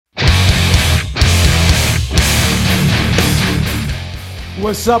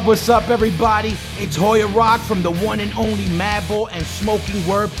What's up, everybody? It's Hoya Rock from the one and only Madball and Smoking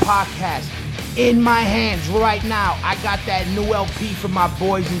Word podcast. In my hands right now, I got that new LP from my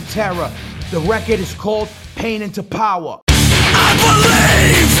boys in Terror. The record is called Pain into Power. I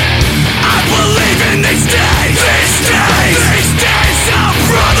believe in these days of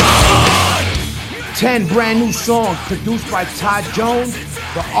brotherhood. 10 brand new songs produced by Todd Jones,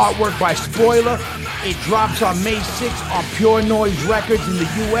 the artwork by Spoiler. It drops on May 6th on Pure Noise Records in the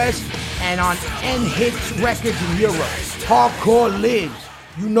US and on N-Hits Records in Europe. Hardcore lives.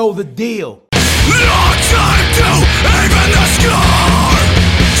 You know the deal. Long time to even the score.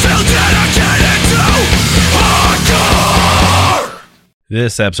 Still dedicated to hardcore.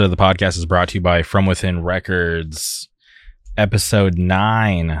 This episode of the podcast is brought to you by From Within Records, episode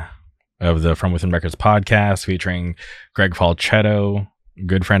 9 of the From Within Records podcast featuring Greg Falchetto.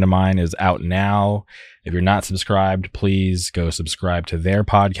 Good friend of mine, is out now. If you're not subscribed, please go subscribe to their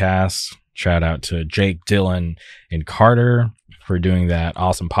podcast. Shout out to Jake, Dylan, and Carter for doing that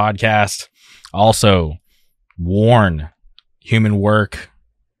awesome podcast. Also, Warn, Human Work,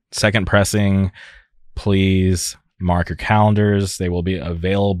 second pressing. Please mark your calendars. They will be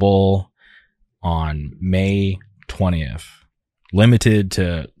available on May 20th. Limited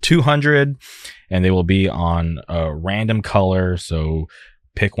to 200, and they will be on a random color, so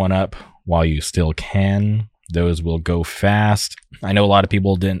pick one up while you still can. Those will go fast. I know a lot of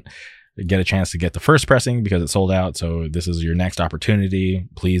people didn't get a chance to get the first pressing because it sold out, so this is your next opportunity.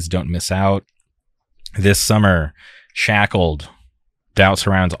 Please don't miss out. This summer, Shackled, Doubt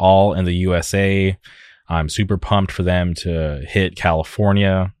Surrounds All in the USA. I'm super pumped for them to hit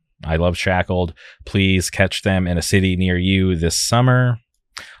California. I love Shackled. Please catch them in a city near you this summer.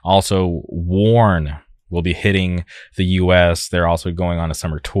 Also, Warn will be hitting the US. They're also going on a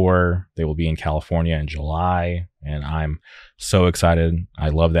summer tour. They will be in California in July, and I'm so excited. I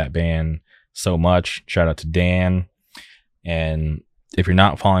love that band so much. Shout out to Dan. And if you're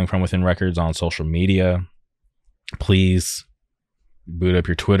not following From Within Records on social media, please boot up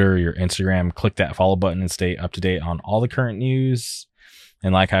your Twitter, your Instagram, click that follow button and stay up to date on all the current news.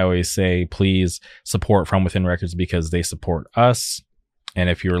 And like I always say, please support From Within Records because they support us. And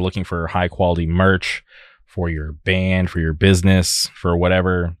if you're looking for high quality merch for your band, for your business, for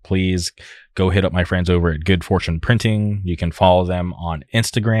whatever, please go hit up my friends over at Good Fortune Printing. You can follow them on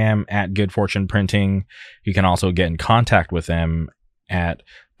Instagram at Good Fortune Printing. You can also get in contact with them at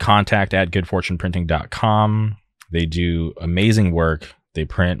contact@goodfortuneprinting.com. They do amazing work. They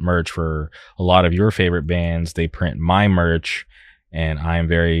print merch for a lot of your favorite bands. They print my merch, and I am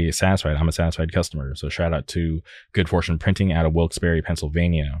very satisfied. I'm a satisfied customer. So shout out to Good Fortune Printing out of Wilkes-Barre,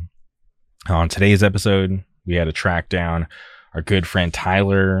 Pennsylvania. On today's episode, we had to track down our good friend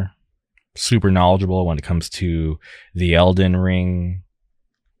Tyler, super knowledgeable when it comes to the Elden Ring.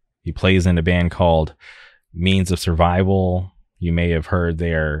 He plays in a band called Means of Survival. You may have heard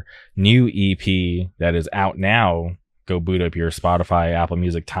their new EP that is out now. Go boot up your Spotify, Apple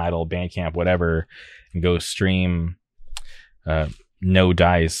Music, Tidal, Bandcamp, whatever, and go stream No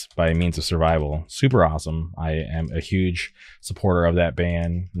Dice by Means of Survival. Super awesome. I am a huge supporter of that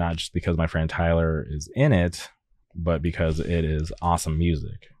band, not just because my friend Tyler is in it, but because it is awesome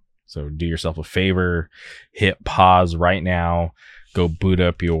music. So do yourself a favor, hit pause right now, go boot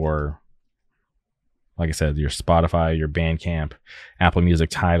up your, like I said, your Spotify, your Bandcamp, Apple Music,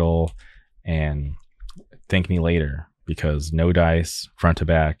 Tidal, and thank me later because No Dice, front to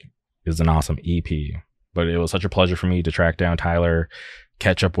back, is an awesome EP. But it was such a pleasure for me to track down Tyler,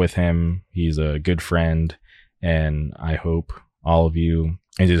 catch up with him. He's a good friend, and I hope all of you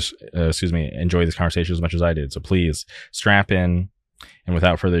enjoy this conversation as much as I did. So please strap in, and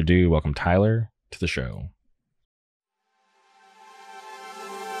without further ado, welcome Tyler to the show.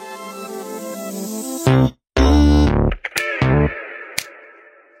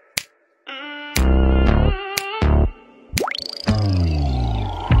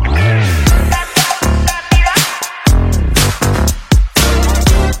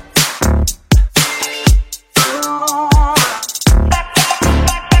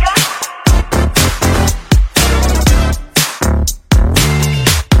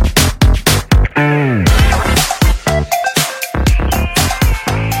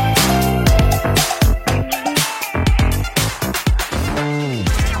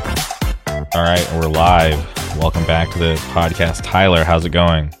 All right, we're live. Welcome back to the podcast. Tyler, how's it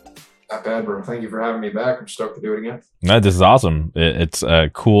going? Not bad, bro. Thank you for having me back. I'm stoked to do it again. No, this is awesome. It's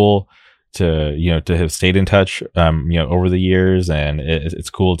cool to have stayed in touch, over the years, and it's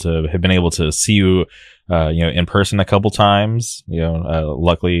cool to have been able to see you, in person a couple times.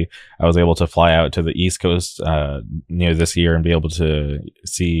 Luckily, I was able to fly out to the East Coast, this year and be able to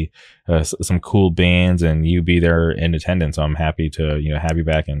see some cool bands and you be there in attendance. So I'm happy to have you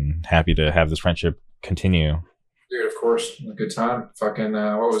back and happy to have this friendship continue. Dude, of course, a good time. Fucking,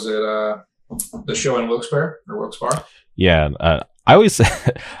 what was it? The show in Wilkes-Barre or Wilkes-Barre? Yeah, I always say,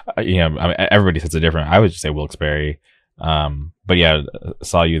 everybody says it different. I would just say Wilkes-Barre. But yeah,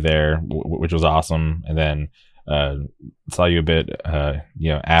 saw you there, which was awesome. And then saw you a bit,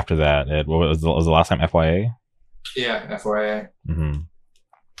 after that. What was the last time? FYA? Yeah, FYA. Mm-hmm.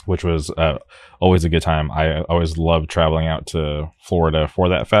 Which was always a good time. I always loved traveling out to Florida for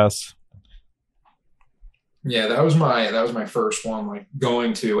that fest. Yeah, that was my first one, like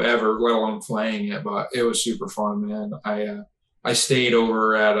going to ever, let alone playing it. But it was super fun, man. I stayed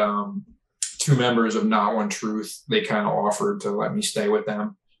over at two members of Not One Truth. They kind of offered to let me stay with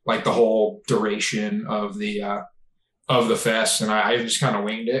them like the whole duration of the fest, and I just kind of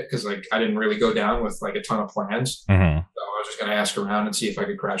winged it because like I didn't really go down with like a ton of plans. Mm-hmm. So I was just gonna ask around and see if I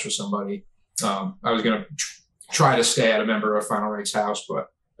could crash with somebody. I was gonna try to stay at a member of Final Right's house, but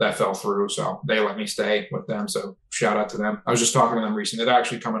that fell through, so they let me stay with them. So shout out to them. I was just talking to them recently. They're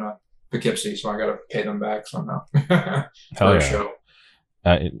actually coming to Poughkeepsie, so I got to pay them back somehow. Hell yeah. Show.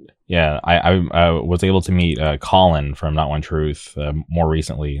 I was able to meet Colin from Not One Truth more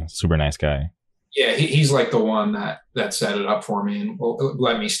recently. Super nice guy. Yeah, he's like the one that set it up for me and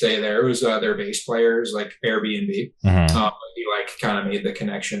let me stay there. It was their bass players, like Airbnb. Mm-hmm. He like kind of made the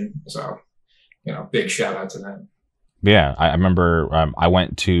connection. So, big shout out to them. Yeah, I remember I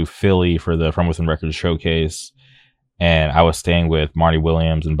went to Philly for the From Within Records showcase, and I was staying with Marty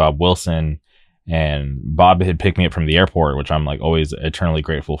Williams and Bob Wilson, and Bob had picked me up from the airport, which I'm like always eternally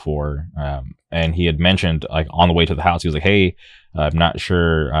grateful for. And he had mentioned like on the way to the house, he was like, "Hey, I'm not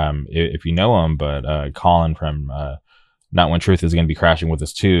sure if you know him, but Colin from Not One Truth is going to be crashing with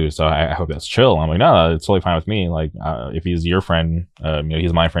us too. So I hope that's chill." I'm like, "No, it's totally fine with me. Like, if he's your friend,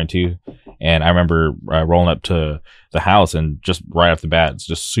 he's my friend too." And I remember rolling up to the house, and just right off the bat, it's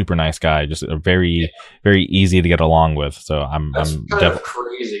just super nice guy, just a very, very easy to get along with. So I'm definitely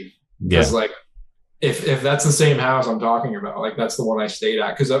crazy. Because like, if that's the same house I'm talking about, like that's the one I stayed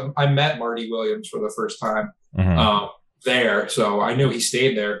at, because I met Marty Williams for the first time there, so I knew he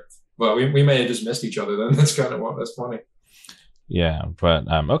stayed there. But we may have just missed each other then. That's that's funny. Yeah, but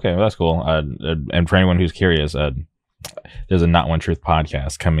okay, well, that's cool. And for anyone who's curious, there's a Not One Truth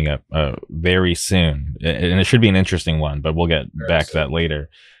podcast coming up very soon, and it should be an interesting one, but we'll get back to that later.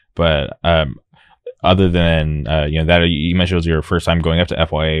 But other than that, you mentioned it was your first time going up to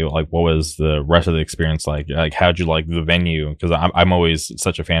FYA. Like, what was the rest of the experience like? Like, how'd you like the venue? Because I'm always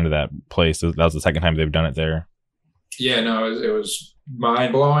such a fan of that place. That was the second time they've done it there. Yeah, no, it was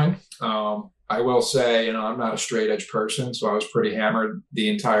mind blowing. I will say, I'm not a straight edge person, so I was pretty hammered the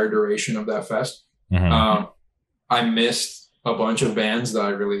entire duration of that fest. Mm-hmm. I missed a bunch of bands that I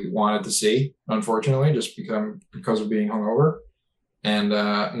really wanted to see, unfortunately, just because of being hungover and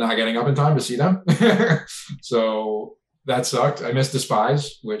not getting up in time to see them. So that sucked. I missed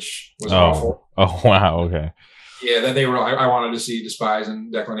Despise, which was awful. Oh, wow. Okay. Yeah, that I wanted to see Despise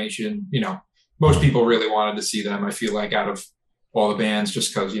and Declination. Most people really wanted to see them. I feel like out of all the bands,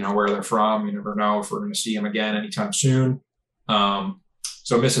 just because, where they're from, you never know if we're going to see them again anytime soon.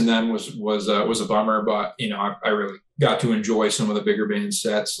 So missing them was a bummer, but I really got to enjoy some of the bigger band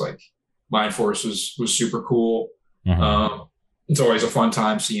sets. Like Mind Force was super cool. Mm-hmm. It's always a fun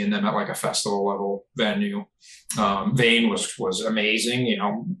time seeing them at like a festival level venue. Vane was amazing.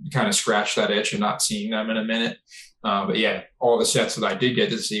 Kind of scratched that itch of not seeing them in a minute. But yeah, all the sets that I did get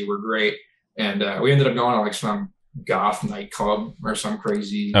to see were great, and we ended up going to like some goth nightclub or some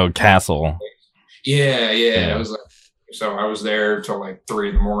crazy. Oh, Castle. Yeah. It was like. So I was there till like 3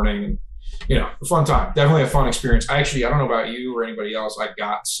 a.m. A fun time. Definitely a fun experience. I don't know about you or anybody else. I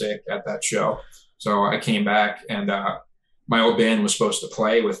got sick at that show. So I came back, and my old band was supposed to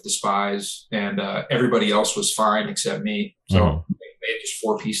play with Despise, and everybody else was fine except me. So they just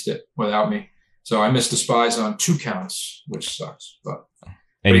 4-pieced it without me. So I missed Despise on 2 counts, which sucks. But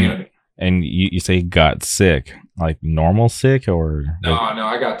and you say got sick, like normal sick, or no,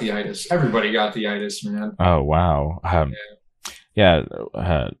 I got the itis. Everybody got the itis, man. Oh wow. I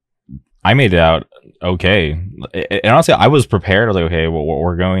made it out okay, and honestly I was prepared. I was like, okay, well,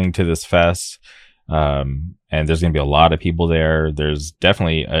 we're going to this fest, and there's gonna be a lot of people there. There's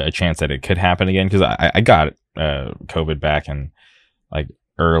definitely a chance that it could happen again, because I got COVID back in like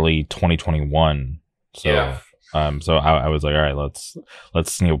early 2021. So So I was like, all right, let's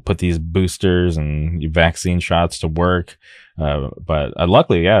put these boosters and vaccine shots to work. But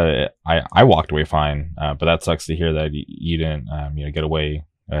luckily, yeah, I walked away fine. But that sucks to hear that you didn't get away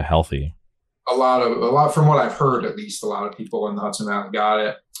healthy. A lot from what I've heard, at least a lot of people in the Hudson Valley got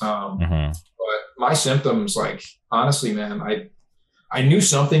it. But my symptoms, like, honestly, man, I knew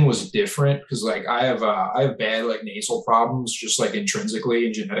something was different because, like, I have bad, like, nasal problems, just like intrinsically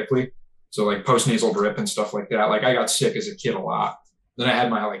and genetically. So, like, post-nasal drip and stuff like that. Like, I got sick as a kid a lot. Then I had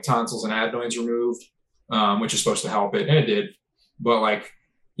my, like, tonsils and adenoids removed, which is supposed to help it, and it did. But, like,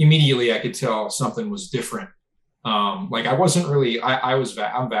 immediately I could tell something was different. Like, I wasn't really,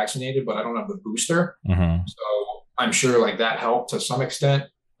 I'm vaccinated, but I don't have the booster. So I'm sure, like, that helped to some extent.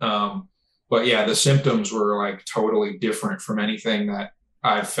 But yeah, the symptoms were, like, totally different from anything that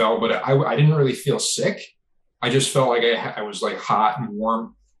I felt, but I didn't really feel sick. I just felt like I was, like, hot and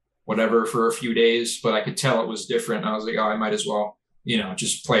warm, whatever, for a few days, but I could tell it was different. I was like, oh, I might as well,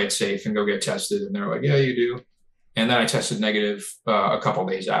 just play it safe and go get tested. And they're like, yeah, you do. And then I tested negative a couple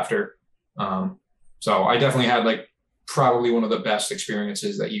days after. So I definitely had, like, probably one of the best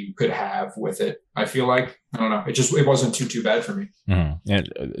experiences that you could have with it. I feel like, I don't know, it wasn't too bad for me. And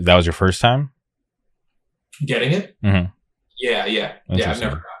that was your first time getting it? Yeah. I've never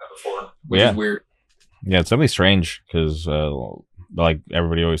gotten it before, which is weird. Yeah, it's definitely strange because, like,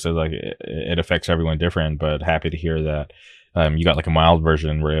 everybody always says, like, it affects everyone different. But happy to hear that you got, like, a mild version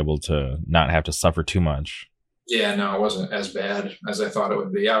and were able to not have to suffer too much. Yeah, no, it wasn't as bad as I thought it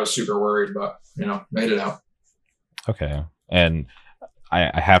would be. I was super worried, but made it out. Okay, and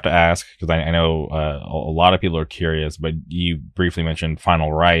I have to ask because I know a lot of people are curious, but you briefly mentioned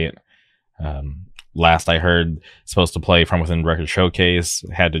Final Right. Last I heard, supposed to play From Within Record Showcase,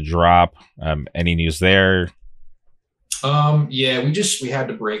 had to drop. Any news there? Yeah, we had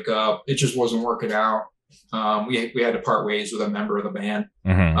to break up. It just wasn't working out. We had to part ways with a member of the band.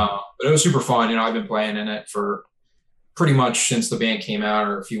 But it was super fun. I've been playing in it for pretty much since the band came out,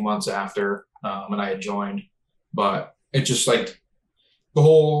 or a few months after, when I had joined. But it just, like, the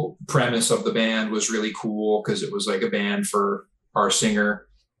whole premise of the band was really cool because it was like a band for our singer,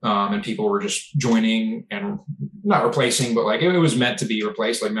 and people were just joining and not replacing, but, like, it was meant to be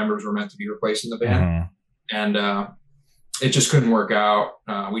replaced. Like, members were meant to be replaced in the band, and it just couldn't work out.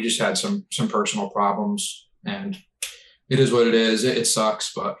 We just had some personal problems, and it is what it is. It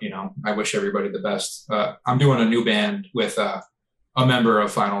sucks, but I wish everybody the best. I'm doing a new band with a member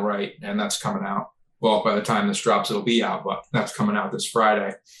of Final Right, and that's coming out. Well, by the time this drops, it'll be out, but that's coming out this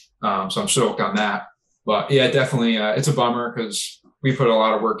Friday. So I'm stoked on that. But yeah, definitely, it's a bummer because we put a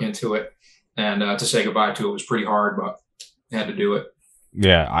lot of work into it, and to say goodbye to it was pretty hard, but I had to do it.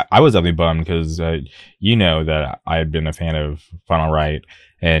 Yeah, I was definitely bummed because that I had been a fan of Final Right,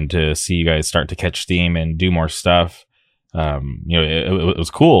 and to see you guys start to catch steam and do more stuff, it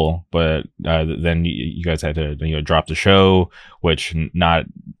was cool. But then you guys had to drop the show, which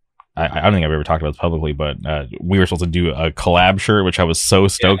I don't think I've ever talked about this publicly, but we were supposed to do a collab shirt, which I was so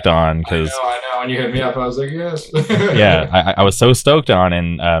stoked on because I know. And you hit me up, I was like, yes. Yeah, I was so stoked on,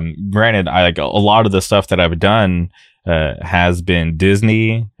 and granted, I like a lot of the stuff that I've done has been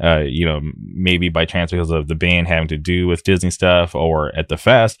Disney, maybe by chance because of the band having to do with Disney stuff or at the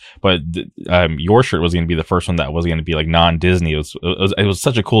fest. But your shirt was going to be the first one that was going to be like non-Disney. It was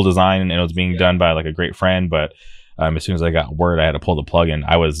such a cool design, and it was being done by like a great friend, but. As soon as I got word I had to pull the plug in,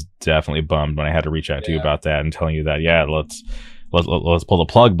 I was definitely bummed when I had to reach out to you about that and telling you that, let's pull the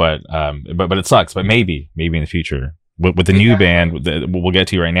plug, but it sucks. But maybe in the future with the new band, we'll get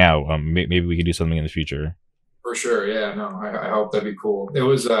to you right now. Maybe we could do something in the future. For sure, yeah. No, I hope that'd be cool. It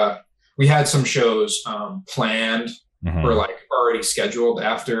was we had some shows planned or like already scheduled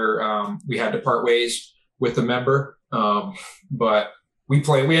after we had to part ways with the member, but.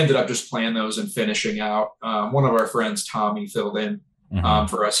 We ended up just playing those and finishing out. One of our friends, Tommy, filled in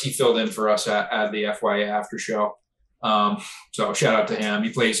for us. He filled in for us at the FYA after show. So shout out to him. He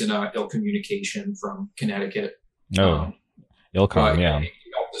plays in Ill Communication from Connecticut. Illcom, yeah. He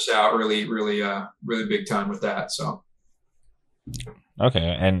helped us out really big time with that. So.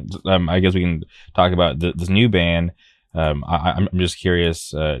 Okay, and I guess we can talk about this new band. I'm just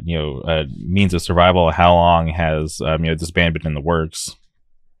curious, Means of Survival. How long has this band been in the works?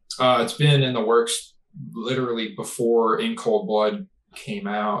 It's been in the works literally before In Cold Blood came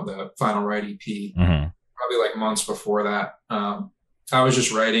out, the Final Right EP. Probably like months before that. I was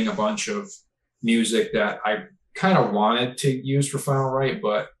just writing a bunch of music that I kind of wanted to use for Final Right,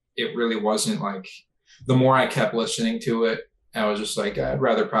 but it really wasn't like. The more I kept listening to it, I was just like, I'd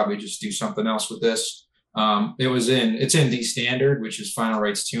rather probably just do something else with this. It's in D standard, which is Final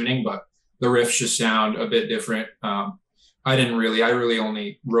Right's tuning, but the riffs just sound a bit different. I really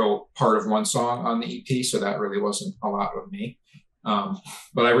only wrote part of one song on the EP, so that really wasn't a lot of me.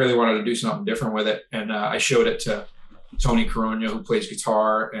 But I really wanted to do something different with it. And I showed it to Tony Carogna, who plays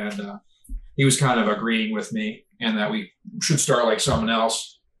guitar, and he was kind of agreeing with me and that we should start like something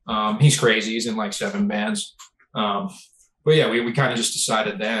else. He's crazy. He's in like 7 bands. But yeah, we kind of just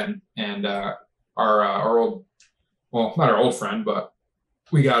decided then, and our old, well, not our old friend, but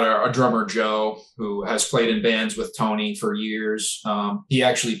we got our drummer, Joe, who has played in bands with Tony for years. He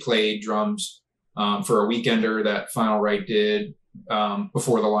actually played drums for a weekender that Final Right did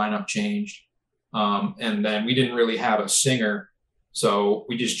before the lineup changed. And then we didn't really have a singer, so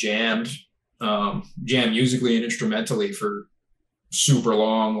we just jammed musically and instrumentally for super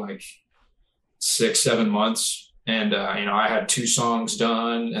long, like 6-7 months. And, I had 2 songs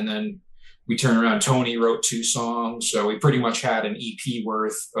done, and then we turned around. Tony wrote 2 songs. So we pretty much had an EP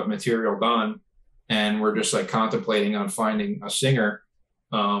worth of material done, and we're just like contemplating on finding a singer.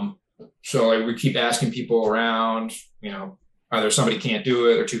 So like we keep asking people around, either somebody can't do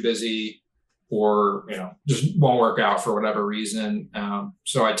it or too busy, or, just won't work out for whatever reason.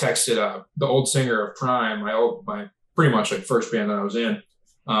 So I texted the old singer of Prime, my pretty much like first band that I was in.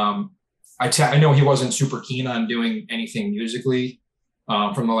 I know he wasn't super keen on doing anything musically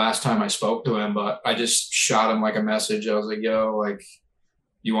from the last time I spoke to him, but I just shot him like a message. I was like, yo, like,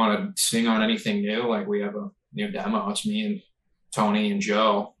 you want to sing on anything new? Like, we have a new demo. It's me and Tony and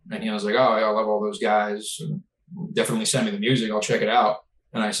Joe. And he was like, oh, yeah, I love all those guys. And definitely send me the music. I'll check it out.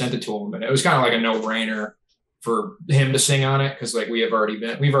 And I sent it to him. And it was kind of like a no-brainer for him to sing on it, because like we've already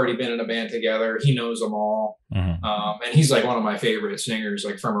been in a band together. He knows them all. Mm-hmm. And he's like one of my favorite singers,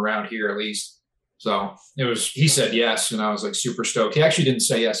 like from around here at least. So he said yes, and I was like super stoked. He actually didn't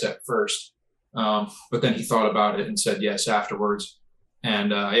say yes at first, but then he thought about it and said yes afterwards.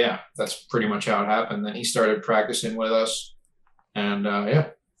 And yeah, that's pretty much how it happened. Then he started practicing with us, and yeah,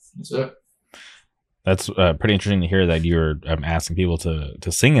 that's it. That's pretty interesting to hear that you were asking people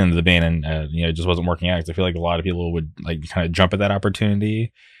to sing in the band, and it just wasn't working out. Because I feel like a lot of people would like kind of jump at that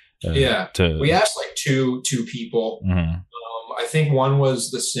opportunity. Yeah, we asked like two people. Mm-hmm. I think one was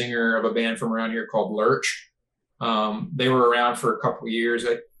the singer of a band from around here called Lurch. They were around for a couple of years,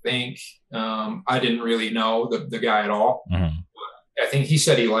 I think. I didn't really know the guy at all. Mm-hmm. I think he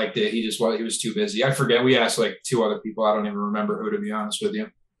said he liked it. He was too busy. I forget. We asked like 2 other people. I don't even remember who, to be honest with you.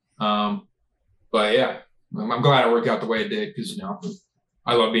 But yeah, I'm glad it worked out the way it did, because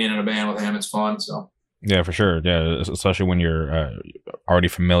I love being in a band with him. It's fun. So yeah, for sure. Yeah, especially when you're already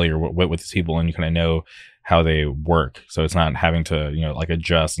familiar with these people and you kind of know how they work. So it's not having to like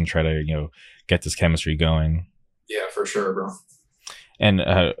adjust and try to get this chemistry going. Yeah, for sure, bro. And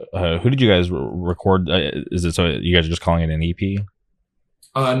who did you guys record? Is it so you guys are just calling it an EP?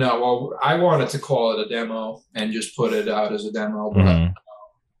 No, well, I wanted to call it a demo and just put it out as a demo, but. Mm-hmm.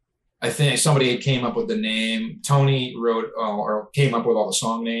 I think somebody came up with the name. Tony wrote or came up with all the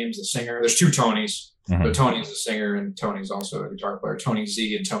song names. The singer. There's 2 Tonys, mm-hmm. but Tony's the singer and Tony's also a guitar player. Tony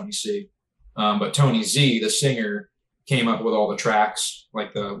Z and Tony C. But Tony Z, the singer, came up with all the tracks,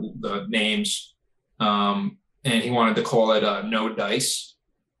 like the names, and he wanted to call it No Dice,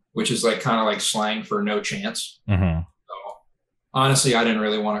 which is like kind of like slang for no chance. Mm-hmm. So honestly, I didn't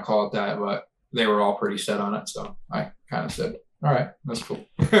really want to call it that, but they were all pretty set on it, so I kind of said, all right, that's cool.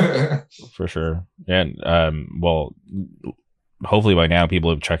 For sure. And well, hopefully by now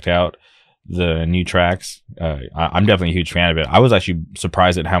people have checked out the new tracks. I'm definitely a huge fan of it. I was actually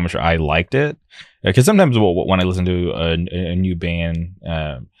surprised at how much I liked it, because sometimes when I listen to a new band,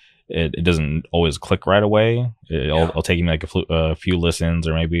 it doesn't always click right away. It'll take me like a few listens,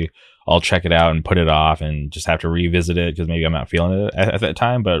 or maybe I'll check it out and put it off and just have to revisit it because maybe I'm not feeling it at that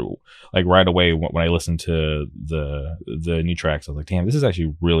time. But like right away when I listened to the new tracks, I was like, damn, this is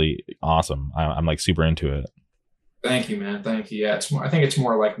actually really awesome. I'm like super into it. Thank you, man. Thank you. Yeah, I think it's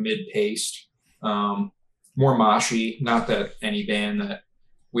more like mid-paced, more moshy. Not that any band that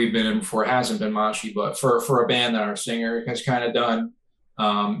we've been in before hasn't been moshy, but for a band that our singer has kind of done,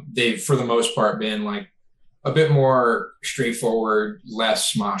 they've for the most part been like a bit more straightforward,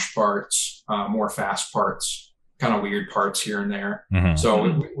 less mosh parts, more fast parts, kind of weird parts here and there. Mm-hmm. So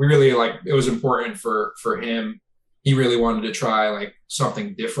we really it was important for him. He really wanted to try like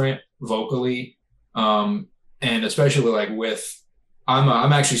something different vocally. And especially like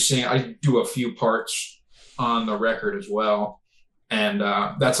I'm actually singing, I do a few parts on the record as well. And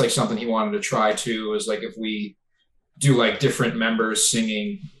that's like something he wanted to try too, is like if we do like different members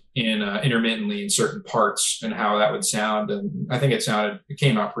singing in intermittently in certain parts and how that would sound. And I think it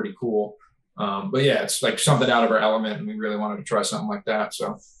came out pretty cool. But yeah, it's like something out of our element, and we really wanted to try something like that.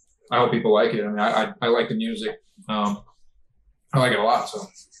 So I hope people like it. I mean, I like the music. I like it a lot. So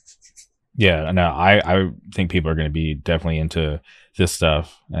Yeah, no, I think people are going to be definitely into this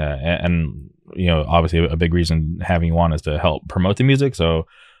stuff, and you know, obviously a big reason having you on is to help promote the music. So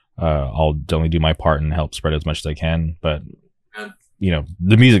I'll definitely do my part and help spread as much as I can. But you know,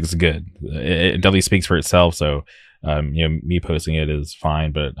 the music is good. It definitely speaks for itself. So you know, me posting it is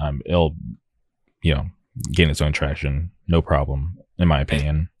fine, but it'll, you know, gain its own traction, no problem, in my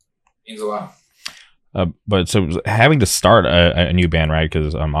opinion. It means a lot. But so having to start a new band, right?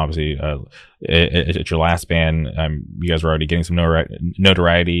 Because obviously it's your last band. You guys were already getting some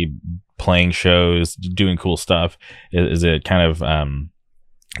notoriety, playing shows, doing cool stuff. Is it kind of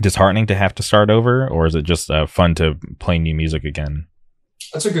disheartening to have to start over, or is it just fun to play new music again?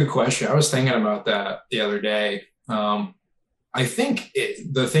 That's a good question. I was thinking about that the other day. I think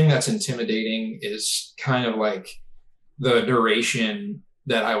the thing that's intimidating is kind of like the duration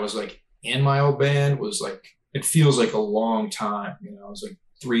that I was like in my old band was like, it feels like a long time, you know, it was like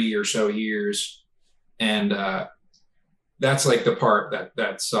 3 or so years. And that's like the part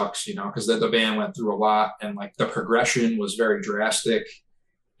that sucks, you know, because the band went through a lot and like the progression was very drastic.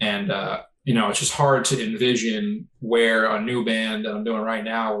 And, you know, it's just hard to envision where a new band that I'm doing right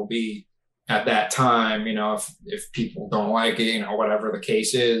now will be at that time, you know, if people don't like it, you know, whatever the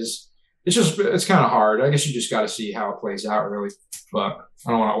case is. It's kind of hard. I guess you just got to see how it plays out, really. But I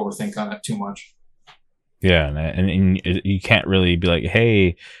don't want to overthink on it too much. Yeah, and you can't really be like,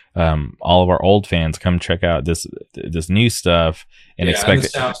 hey, all of our old fans, come check out this new stuff and expect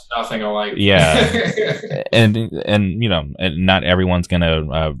it sounds nothing alike. Yeah, and you know, and not everyone's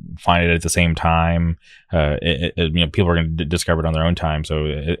gonna find it at the same time. You know, people are gonna discover it on their own time, so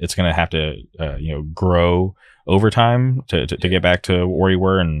it's gonna have to you know, grow over time to get back to where you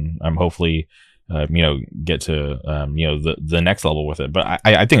were, and hopefully you know, get to you know, the next level with it. But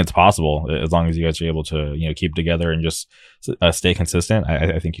I think it's possible, as long as you guys are able to, you know, keep together and just stay consistent.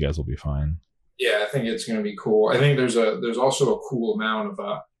 I think you guys will be fine. Yeah, I think it's going to be cool. I think there's also a cool amount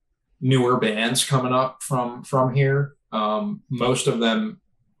of newer bands coming up from here. Most of them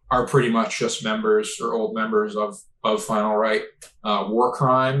are pretty much just members or old members of Final Right. War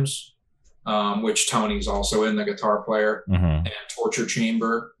Crimes, which Tony's also in, the guitar player, and Torture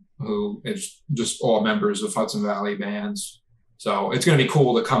Chamber, who is just all members of Hudson Valley bands. So it's going to be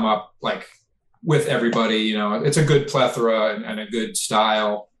cool to come up like with everybody, you know. It's a good plethora and a good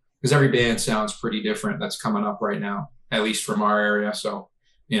style, because every band sounds pretty different that's coming up right now, at least from our area. So,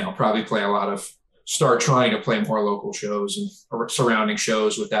 you know, probably start trying to play more local shows and surrounding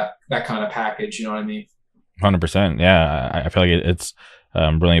shows with that kind of package. You know what I mean? 100%. Yeah. I feel like it's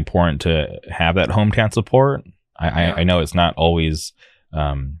really important to have that hometown support. I know it's not always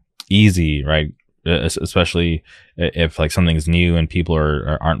easy, right? Especially if like something's new and people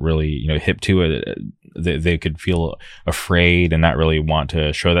aren't really, you know, hip to it. They could feel afraid and not really want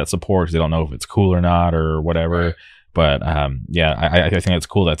to show that support because they don't know if it's cool or not or whatever. Right. But yeah, I think it's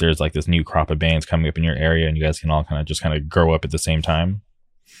cool that there's like this new crop of bands coming up in your area and you guys can all kind of grow up at the same time.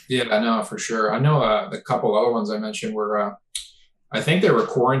 Yeah, I know for sure. I know the couple other ones I mentioned were, I think they were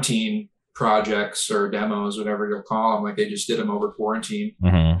quarantine projects or demos, whatever you'll call them. Like they just did them over quarantine. They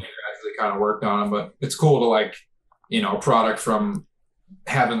actually kind of worked on them, but it's cool to like, you know, product from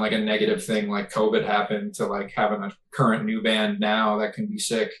having like a negative thing like COVID happened to like having a current new band now that can be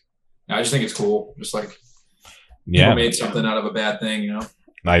sick. I just think it's cool. Just like, people made something out of a bad thing, you know?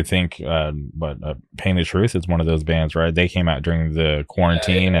 I think, but Pain the Truth is one of those bands, right? They came out during the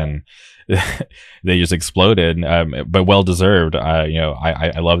quarantine and they just exploded, but well deserved. You know,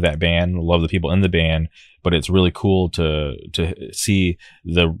 I love that band, love the people in the band, but it's really cool to see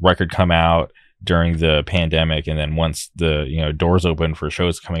the record come out during the pandemic, and then once the, you know, doors open for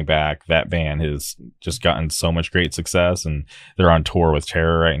shows coming back, that band has just gotten so much great success, and they're on tour with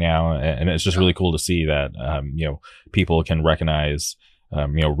Terror right now, and it's just really cool to see that you know, people can recognize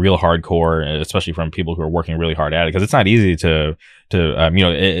you know, real hardcore, especially from people who are working really hard at it, because it's not easy to you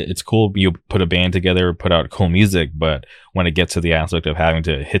know, it's cool you put a band together, put out cool music, but when it gets to the aspect of having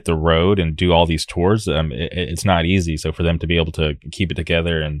to hit the road and do all these tours, it's not easy. So for them to be able to keep it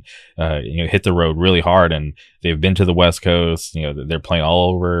together and you know, hit the road really hard, and they've been to the West Coast, you know, they're playing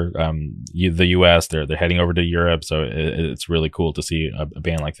all over the US, they're heading over to Europe, so it's really cool to see a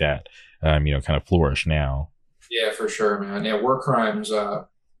band like that you know, kind of flourish now. Yeah, for sure, man. Yeah, War Crimes,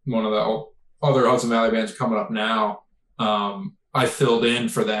 one of the other Hudson Valley bands coming up now. I filled in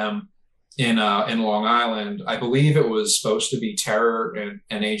for them in Long Island. I believe it was supposed to be Terror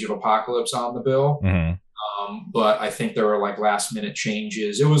and Age of Apocalypse on the bill. But I think there were like last minute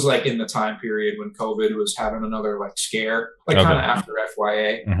changes. It was like in the time period when COVID was having another like scare, like kind of after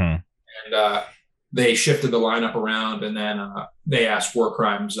FYA. And they shifted the lineup around, and then they asked War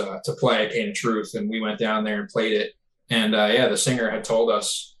Crimes to play Pain of Truth, and we went down there and played it. And the singer had told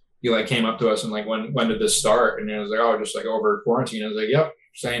us, he like came up to us and like, when did this start? And it was like, oh, just like over quarantine. I was like, yep,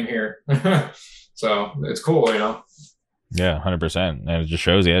 same here. So it's cool, you know. Yeah, 100%. And it just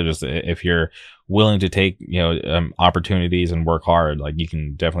shows you, just if you're willing to take, opportunities and work hard, like you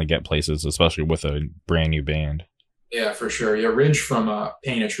can definitely get places, especially with a brand new band. Yeah, for sure. Yeah, Ridge from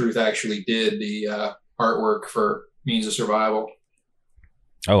Pain of Truth actually did the artwork for Means of Survival.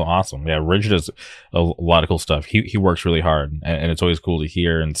 Oh, awesome. Yeah, Ridge does a lot of cool stuff. He works really hard, and it's always cool to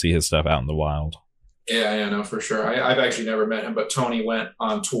hear and see his stuff out in the wild. Yeah, no, for sure. I've actually never met him, but Tony went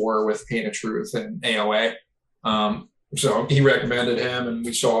on tour with Pain of Truth and AOA. So he recommended him, and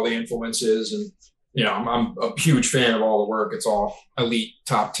we saw the influences, and I'm a huge fan of all the work. It's all elite,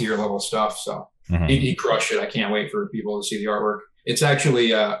 top tier level stuff. So he crushed it. I can't wait for people to see the artwork. It's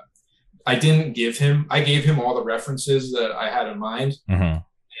actually I gave him all the references that I had in mind,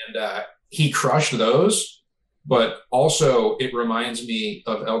 and he crushed those. But also, it reminds me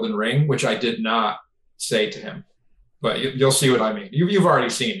of Elden Ring, which I did not say to him. But you'll see what I mean. You've already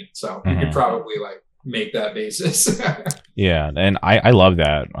seen it, so you could probably like make that basis. Yeah, and I love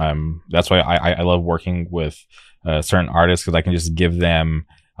that. That's why I love working with certain artists, because I can just give them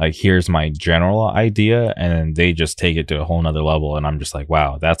like, here's my general idea, and then they just take it to a whole nother level, and I'm just like,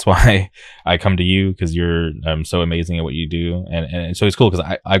 wow, that's why I come to you, because you're so amazing at what you do. And so it's cool,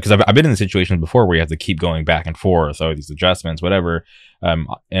 because I've been in situations before where you have to keep going back and forth, so these adjustments, whatever.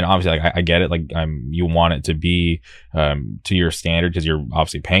 And obviously, like, I get it, like, you want it to be to your standard, because you're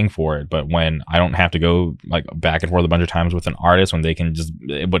obviously paying for it. But when I don't have to go like back and forth a bunch of times with an artist, when they can just,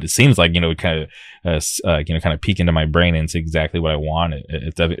 what it seems like, kind of peek into my brain and see exactly what I want,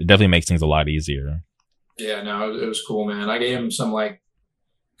 it definitely makes things a lot easier. Yeah, no, it was cool, man. I gave him some like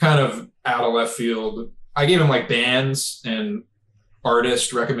kind of out of left field. I gave him like bands and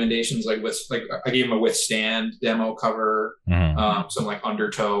artist recommendations, like I gave him a Withstand demo cover, some like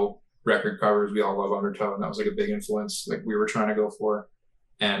Undertow record covers. We all love Undertow, and that was like a big influence like we were trying to go for.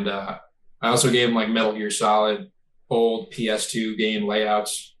 And I also gave him like Metal Gear Solid old PS2 game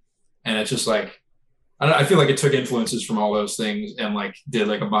layouts, and it's just like, I feel like it took influences from all those things and like did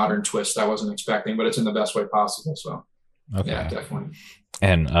like a modern twist I wasn't expecting, but it's in the best way possible. So yeah, definitely.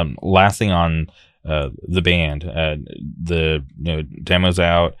 And last thing on the band, the demos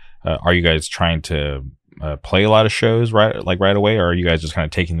out, are you guys trying to play a lot of shows right away, or are you guys just kind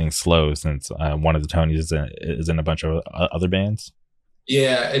of taking things slow, since one of the Tonys is in a bunch of other bands?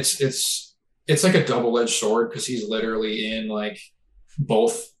 Yeah, it's like a double-edged sword, because he's literally in like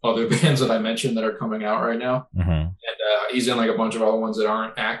both other bands that I mentioned that are coming out right now, and he's in like a bunch of other ones that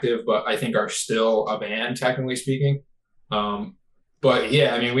aren't active but I think are still a band, technically speaking. But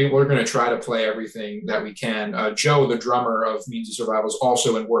yeah, I mean, we're going to try to play everything that we can. Joe, the drummer of Means of Survival, is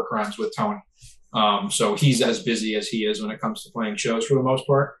also in War Crimes with Tony. So he's as busy as he is when it comes to playing shows for the most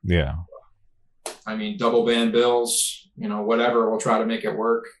part. Yeah. I mean, double band bills, whatever, we'll try to make it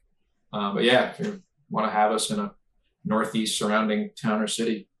work. But yeah, if you want to have us in a Northeast surrounding town or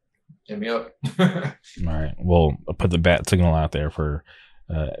city, hit me up. All right. Well, I'll put the bat signal out there for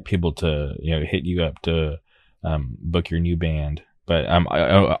people to, hit you up to book your new band. But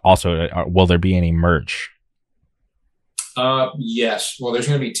also, will there be any merch? Yes. Well, there's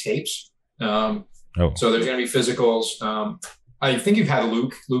going to be tapes. So there's going to be physicals. I think you've had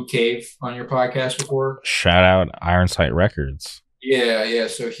Luke Cave on your podcast before. Shout out Iron Sight Records. Yeah.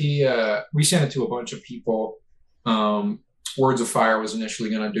 So we sent it to a bunch of people. Words of Fire was initially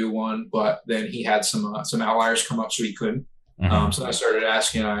going to do one, but then he had some outliers come up, so he couldn't. So I started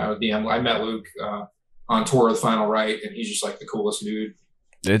asking. I met Luke on tour with Final Right, and he's just like the coolest dude.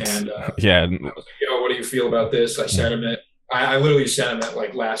 Yeah. I was like, what do you feel about this? I sent him it. I literally sent him it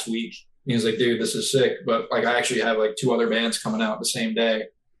like last week. He was like, dude, this is sick. But like, I actually have like 2 other bands coming out the same day.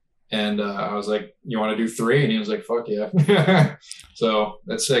 And I was like, you want to do 3? And he was like, fuck yeah. So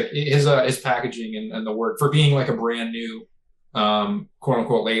that's sick. His packaging and the work for being like a brand new quote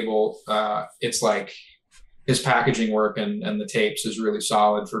unquote label. It's like his packaging work and the tapes is really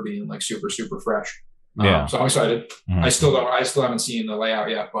solid for being like super, super fresh. Yeah. So I'm excited. I still haven't seen the layout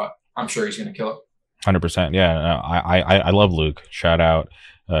yet, but I'm sure he's going to kill it. 100%. Yeah. I love Luke. Shout out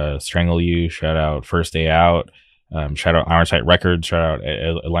Strangle You. Shout out First Day Out. Shout out Iron Sight Records. Shout out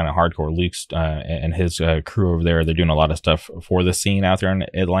Atlanta Hardcore. Luke's and his crew over there. They're doing a lot of stuff for the scene out there in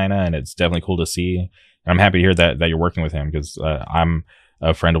Atlanta, and it's definitely cool to see. And I'm happy to hear that you're working with him, because I'm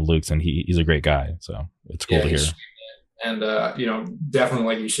a friend of Luke's, and he's a great guy. So it's cool to hear. And definitely,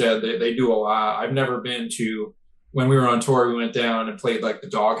 like you said, they do a lot. I've never been to, when we were on tour, we went down and played like the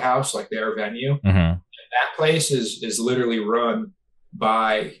Doghouse, like their venue. Mm-hmm. And that place is literally run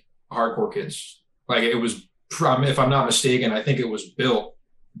by hardcore kids. Like it was, if I'm not mistaken, I think it was built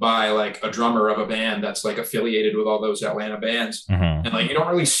by like a drummer of a band that's like affiliated with all those Atlanta bands. Mm-hmm. And like, you don't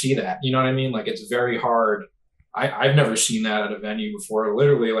really see that, you know what I mean? Like it's very hard. I've never seen that at a venue before.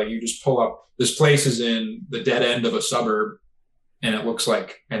 Literally, like you just pull up, this place is in the dead end of a suburb, and it looks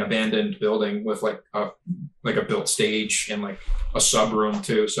like an abandoned building with like a built stage and like a sub room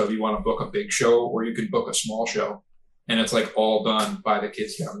too. So if you want to book a big show, or you could book a small show, and it's like all done by the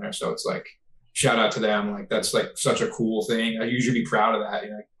kids down there. So it's like, shout out to them. Like that's like such a cool thing. I usually be proud of that.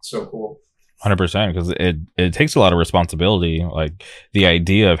 It's so cool. 100%, because it takes a lot of responsibility. Like the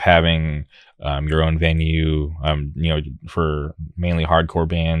idea of having your own venue, for mainly hardcore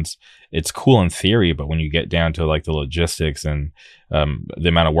bands, it's cool in theory, but when you get down to like the logistics and the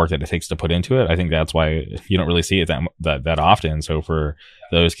amount of work that it takes to put into it, I think that's why you don't really see it that often. So for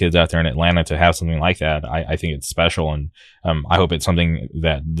those kids out there in Atlanta to have something like that, I think it's special, and I hope it's something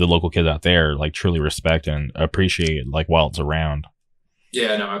that the local kids out there like truly respect and appreciate, like while it's around.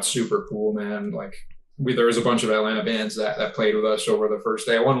 Yeah, no, it's super cool, man. Like there was a bunch of Atlanta bands that played with us over the first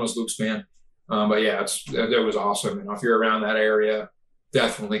day. One was Luke's band. But yeah, it was awesome. If you're around that area,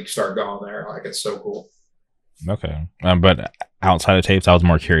 definitely start going there. Like it's so cool. Okay. But outside of tapes, I was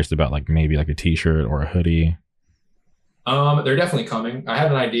more curious about like maybe like a t-shirt or a hoodie. They're definitely coming. I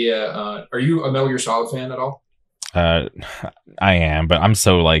have an idea. Are you a Metal Gear Solid fan at all? I am, but I'm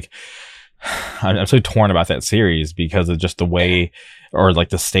so like, I'm so torn about that series because of just the way, or like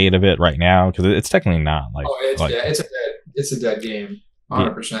the state of it right now. Because it's technically not like, it's a dead game.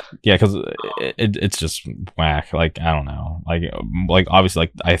 100%. Yeah, because it's just whack. Like I don't know. Like obviously,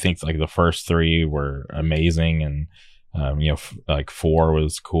 like I think like the first 3 were amazing, and like 4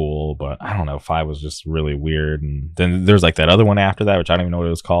 was cool, but I don't know. 5 was just really weird, and then there's like that other one after that, which I don't even know what it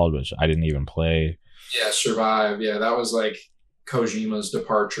was called, which I didn't even play. Yeah, Survive. Yeah, that was like Kojima's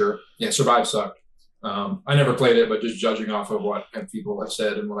departure. Yeah, Survive sucked. I never played it, but just judging off of what people have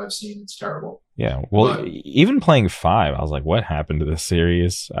said and what I've seen, it's terrible. Yeah, well, even playing 5, I was like, what happened to this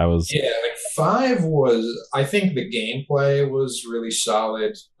series? Like 5 was, I think the gameplay was really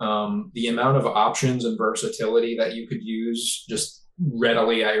solid. The amount of options and versatility that you could use just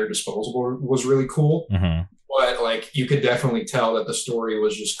readily at your disposal was really cool. Mm-hmm. But like, you could definitely tell that the story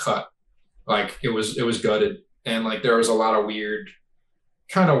was just cut. Like it was gutted, and like there was a lot of weird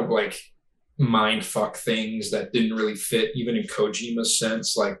kind of like mind fuck things that didn't really fit even in Kojima's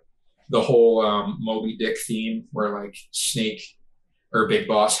sense, like the whole Moby Dick theme where like Snake or Big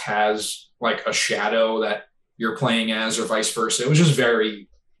Boss has like a shadow that you're playing as, or vice versa. It was just very,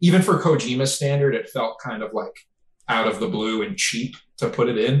 even for Kojima's standard, it felt kind of like out of the blue and cheap to put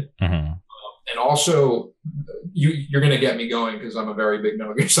it in. Mm-hmm. And also, you're going to get me going because I'm a very big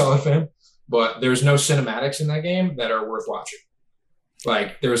Metal Gear Solid fan, but there's no cinematics in that game that are worth watching.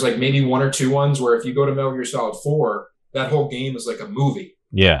 Like there's like maybe 1 or 2 ones where if you go to Metal Gear Solid 4, that whole game is like a movie.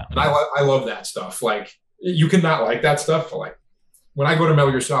 Yeah. And I love that stuff. Like you cannot like that stuff, but like when I go to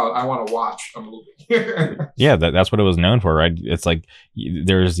Metal Gear Solid, I want to watch a movie. Yeah, that's what it was known for, right? It's like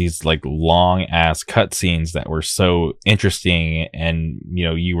there's these like long ass cutscenes that were so interesting, and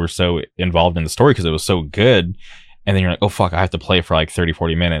you were so involved in the story because it was so good, and then you're like, oh fuck, I have to play for like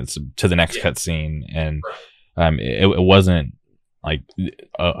 30-40 minutes to the next cutscene, and it wasn't like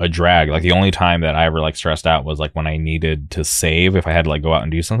a drag. Like the only time that I ever like stressed out was like when I needed to save, if I had to like go out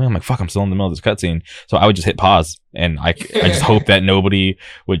and do something. I'm like, fuck, I'm still in the middle of this cutscene, so I would just hit pause, and I just hope that nobody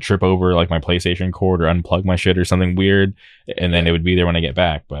would trip over like my PlayStation cord or unplug my shit or something weird, and then it would be there when I get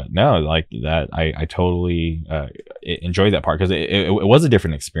back. But no, like that, I totally enjoyed that part because it was a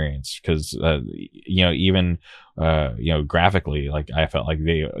different experience because even graphically, like I felt like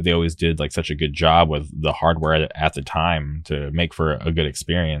they always did like such a good job with the hardware at the time to make for a good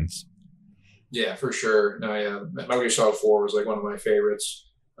experience. Yeah, for sure. No, yeah, Metal Gear Solid 4 was like one of my favorites.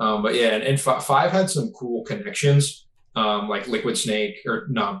 But yeah, and 5 had some cool connections. Like Liquid Snake, or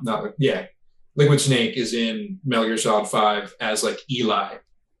no, not yeah, Liquid Snake is in Metal Gear Solid 5 as like Eli.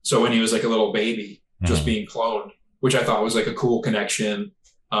 So when he was like a little baby, just being cloned, which I thought was like a cool connection.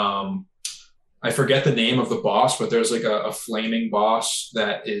 I forget the name of the boss, but there's like a flaming boss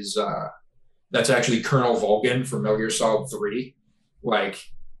that is that's actually Colonel Volgin from Metal Gear Solid 3, like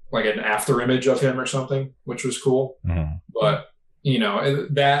an after image of him or something, which was cool. Mm-hmm. But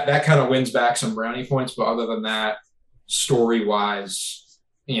that kind of wins back some brownie points. But other than that, story wise,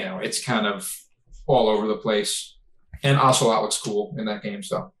 it's kind of all over the place. And Ocelot looks cool in that game,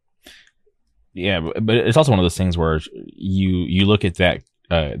 so. Yeah, but it's also one of those things where you look at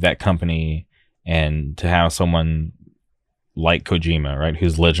that company, and to have someone like Kojima, right,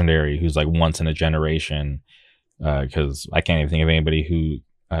 who's legendary, who's like once in a generation, because I can't even think of anybody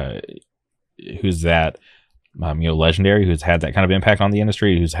who's that legendary, who's had that kind of impact on the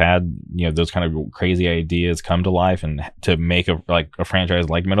industry, who's had those kind of crazy ideas come to life, and to make a franchise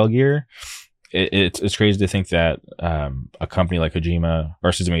like Metal Gear. It's crazy to think that a company like Kojima, or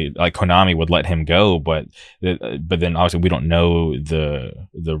excuse me, like Konami, would let him go, but then obviously we don't know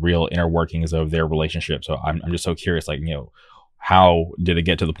the real inner workings of their relationship. So I'm just so curious, like, how did it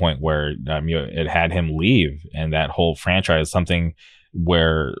get to the point where it had him leave, and that whole franchise, something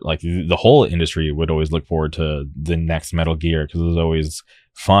where like the whole industry would always look forward to the next Metal Gear, because it was always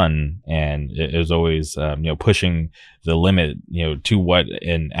fun, and it was always pushing the limit to what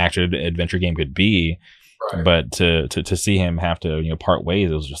an action adventure game could be. Right. But to see him have to part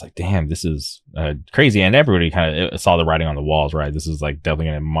ways, it was just like, damn, this is crazy. And everybody kind of saw the writing on the walls, right? This is like definitely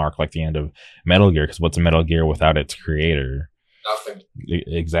going to mark like the end of Metal Gear, because what's a Metal Gear without its creator? Nothing.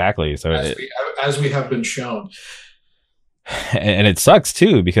 Exactly. So as we have been shown. And it sucks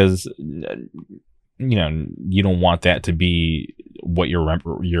too, because you don't want that to be what your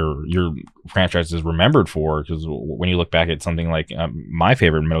franchise is remembered for, because when you look back at something like my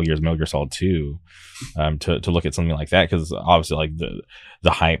favorite Metal Gear is Metal Gear Solid 2, to look at something like that, because obviously like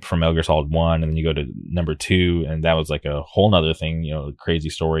the hype from Metal Gear Solid 1, and then you go to number 2, and that was like a whole nother thing, crazy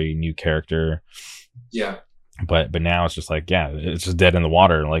story, new character. Yeah. But now it's just like, yeah, it's just dead in the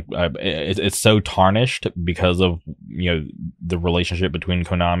water. Like it's so tarnished because of the relationship between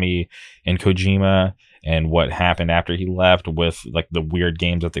Konami and Kojima, and what happened after he left, with like the weird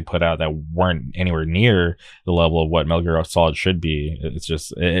games that they put out that weren't anywhere near the level of what Metal Gear Solid should be. It's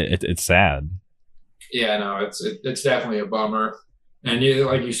just it's sad. Yeah, no, it's definitely a bummer. And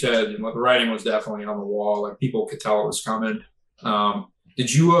like you said, the writing was definitely on the wall. Like, people could tell it was coming.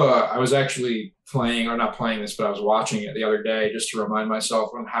 Did you? I was actually playing, or not playing this, but I was watching it the other day just to remind myself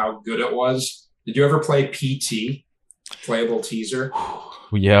on how good it was. Did you ever play PT, Playable Teaser?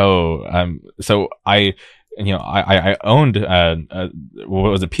 So I owned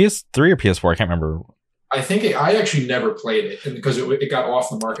what was it, PS3 or PS4? I can't remember. I think I actually never played it because it got off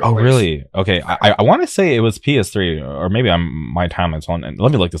the market. Oh, really? Okay. I want to say it was PS3, or maybe my timeline's on. And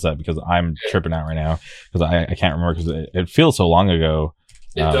let me look this up, because I'm tripping out right now, because I can't remember, because it feels so long ago.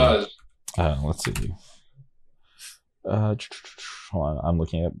 It does. Let's see. Hold on, I'm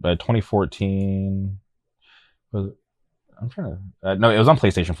looking at 2014. I'm trying to. No, it was on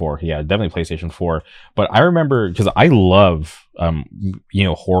PlayStation 4. Yeah, definitely PlayStation 4. But I remember, because I love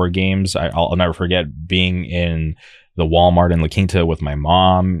horror games. I'll never forget being in the Walmart in La Quinta with my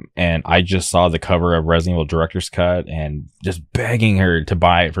mom, and I just saw the cover of Resident Evil Director's Cut and just begging her to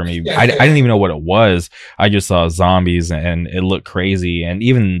buy it for me. I didn't even know what it was. I just saw zombies and it looked crazy. And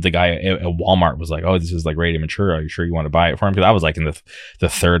even the guy at Walmart was like, "Oh, this is like rated mature. Are you sure you want to buy it for him?" Because I was like in the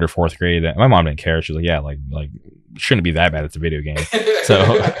third or fourth grade. My mom didn't care. She was like, "Yeah, like shouldn't be that bad. It's a video game."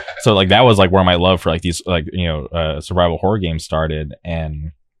 So like that was like where my love for like these survival horror games started.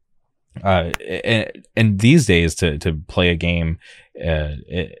 And these days to play a game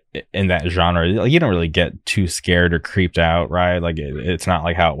in that genre, you don't really get too scared or creeped out, right? Like it's not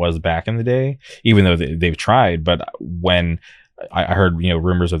like how it was back in the day, even though they've tried. But when I heard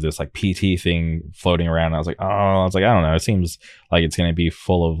rumors of this like PT thing floating around, I was like, I don't know, it seems like it's going to be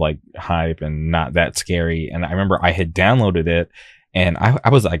full of like hype and not that scary. And I remember I had downloaded it, and I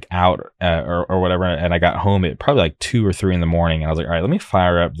was like out or whatever, and I got home at probably like 2 or 3 in the morning, and I was like, all right, let me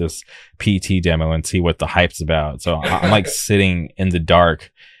fire up this PT demo and see what the hype's about. So I'm like sitting in the dark,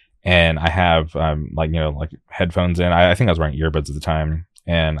 and I have like headphones in. I think I was wearing earbuds at the time,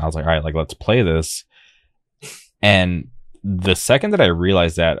 and I was like, all right, like let's play this. And the second that I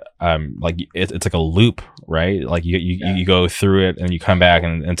realized that like it's like a loop, right? Like you go through it and you come back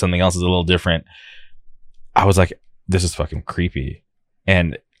and something else is a little different. I was like, this is fucking creepy.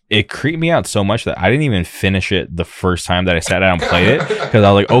 And it creeped me out so much that I didn't even finish it the first time that I sat down and played it, because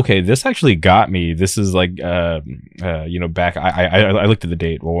I was like, okay, this actually got me. This is like back I looked at the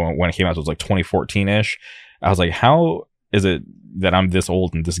date when it came out. So it was like 2014-ish. I was like, how is it that I'm this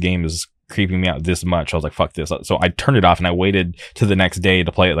old and this game is creeping me out this much? I was like, fuck this. So I turned it off, and I waited to the next day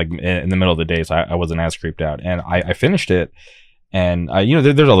to play it like in the middle of the day, so I wasn't as creeped out. And I finished it. And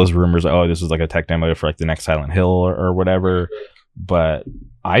there's all those rumors, oh, this is like a tech demo for like the next Silent Hill or whatever. But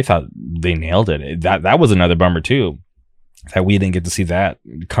I thought they nailed it. That was another bummer too, that we didn't get to see that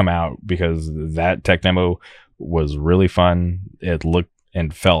come out, because that tech demo was really fun. It looked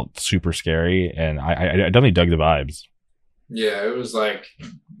and felt super scary, and I definitely dug the vibes. Yeah, it was like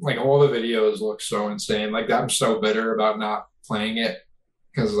all the videos look so insane. Like I'm so bitter about not playing it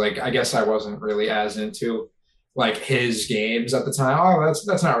because like I guess I wasn't really as into like his games at the time. Oh,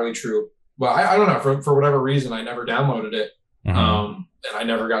 that's not really true. But I don't know for whatever reason I never downloaded it. And I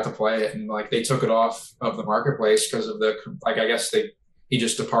never got to play it. And like they took it off of the marketplace because of the like I guess he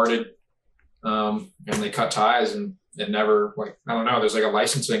just departed and they cut ties and it never like I don't know. There's like a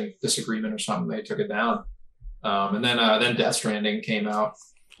licensing disagreement or something. They took it down. And then Death Stranding came out,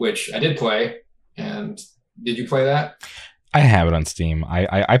 which I did play. And did you play that? I have it on Steam.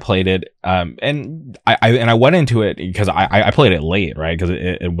 I played it, and I went into it because I played it late, right? Because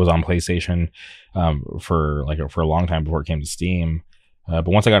it was on PlayStation for a long time before it came to Steam. But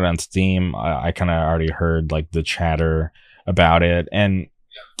once I got it on Steam, I kind of already heard like the chatter about it, and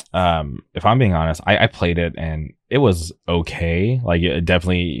if I'm being honest, I played it and it was okay. Like it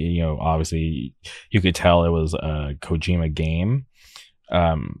definitely, obviously you could tell it was a Kojima game,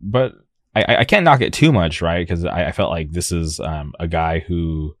 but I can't knock it too much, right? Because I felt like this is a guy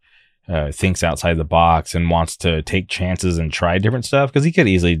who thinks outside the box and wants to take chances and try different stuff. Because he could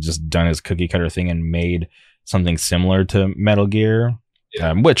easily just done his cookie cutter thing and made something similar to Metal Gear,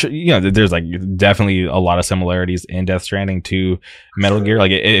 which there's like definitely a lot of similarities in Death Stranding to Metal Gear.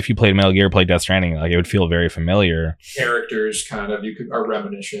 Like if you played Metal Gear, played Death Stranding, like it would feel very familiar. Characters kind of are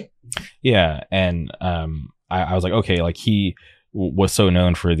reminiscent. Yeah, and I was like, okay, like he was so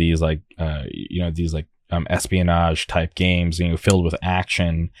known for these espionage type games, filled with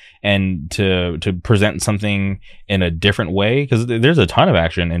action, and to present something in a different way, because there's a ton of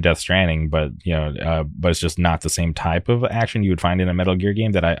action in Death Stranding, but it's just not the same type of action you would find in a Metal Gear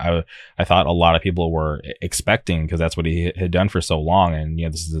game that I thought a lot of people were expecting, because that's what he had done for so long, and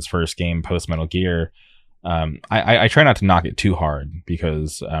this is his first game post Metal Gear. I try not to knock it too hard,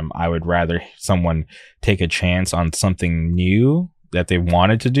 because I would rather someone take a chance on something new that they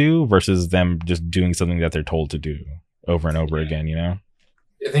wanted to do versus them just doing something that they're told to do over and over again,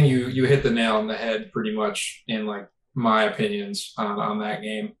 I think you hit the nail on the head pretty much in like my opinions on that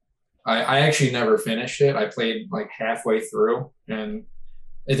game. I actually never finished it. I played like halfway through and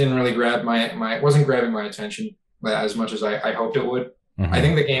it didn't really grab it wasn't grabbing my attention as much as I hoped it would. I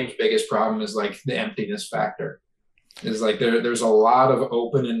think the game's biggest problem is like the emptiness factor. Is like there's a lot of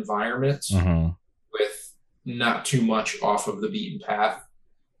open environments with not too much off of the beaten path.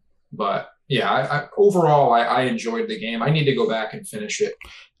 But yeah, overall I enjoyed the game. I need to go back and finish it.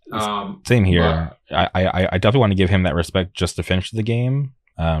 Same here. I definitely want to give him that respect just to finish the game.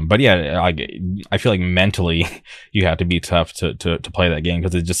 But yeah, I feel like mentally you have to be tough to play that game,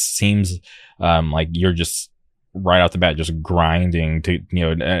 because it just seems like you're just right off the bat just grinding to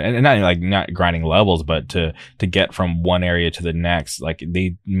and not grinding levels, but to get from one area to the next. Like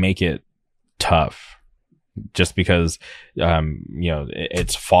they make it tough just because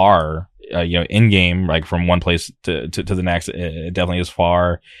it's far, in game, like from one place to the next. It definitely is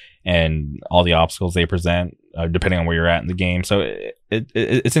far, and all the obstacles they present depending on where you're at in the game. So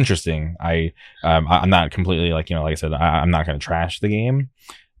it's interesting. I'm not completely like I said, I'm not going to trash the game,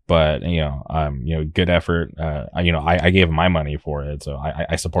 but good effort. I gave my money for it, so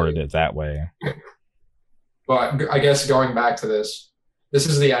I supported it that way. But I guess going back to this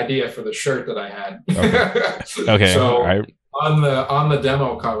is the idea for the shirt that I had. Okay. So right. on the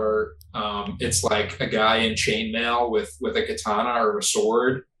demo cover, it's like a guy in chainmail with a katana or a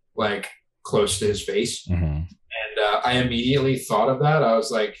sword like close to his face, and I immediately thought of that. I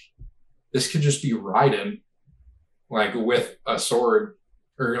was like, this could just be Raiden, like with a sword.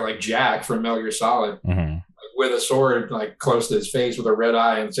 Or like Jack from Metal Gear Solid, with a sword like close to his face with a red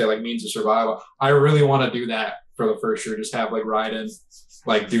eye and say like means of survival. I really want to do that for the first year. Just have like Raiden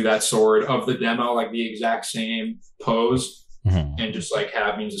like do that sword of the demo, like the exact same pose, and just like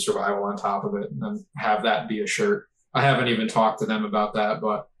have means of survival on top of it, and then have that be a shirt. I haven't even talked to them about that,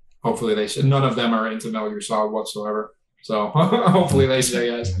 but hopefully they said none of them are into Metal Gear Solid whatsoever. So hopefully they say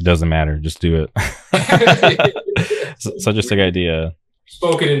yes. Doesn't matter. Just do it. Such a sick idea.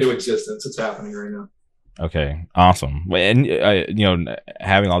 Spoken into existence. It's happening right now. Okay, awesome. And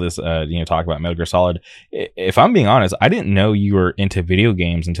having all this talk about Metal Gear Solid, if I'm being honest, I didn't know you were into video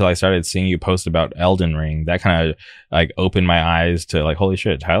games until I started seeing you post about Elden Ring. That kind of like opened my eyes to like, holy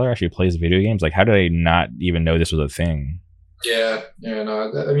shit, Tyler actually plays video games. Like, how did I not even know this was a thing? Yeah,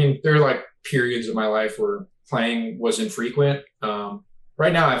 no. I mean, there are like periods of my life where playing was infrequent.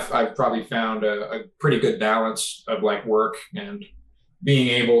 Right now, I've probably found a pretty good balance of like work and being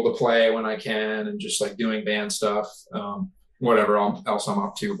able to play when I can, and just like doing band stuff, whatever else I'm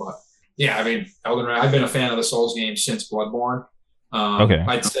up to. But yeah, I mean, Elden Ring, I've been a fan of the Souls games since Bloodborne. Okay.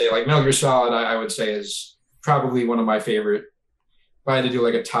 I'd say like Metal Gear Solid, I would say is probably one of my favorite. If I had to do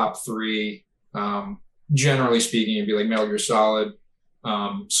like a top three, generally speaking, it'd be like Metal Gear Solid,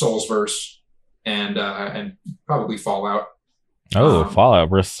 Soulsverse, and probably Fallout.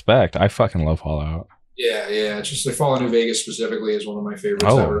 Fallout, respect. I fucking love Fallout. Yeah. It's just like Fallout New Vegas specifically is one of my favorites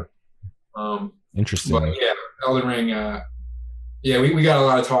ever. Interesting. But yeah, Elden Ring. We got a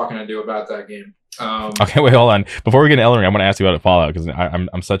lot of talking to do about that game. Okay, wait, hold on. Before we get into Elden Ring, I want to ask you about Fallout because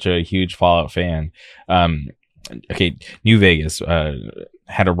I'm such a huge Fallout fan. Okay, New Vegas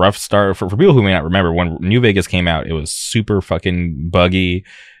had a rough start. For people who may not remember, when New Vegas came out, it was super fucking buggy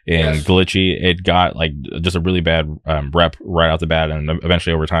and glitchy. It got like just a really bad rep right out the bat, and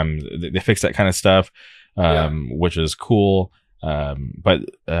eventually over time they fixed that kind of stuff, which is cool. But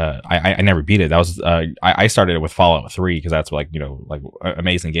I never beat it. That was I started it with Fallout 3 because that's like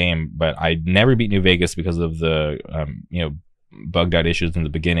amazing game. But I never beat New Vegas because of the bugged out issues in the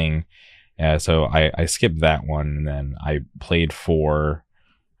beginning. So I skipped that one, and then I played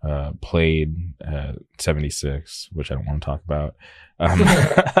 76, which I don't want to talk about.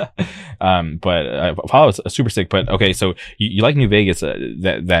 But Fallout's super sick. But okay, so you like New Vegas?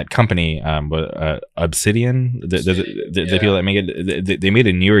 That company, Obsidian, the people that make it, they made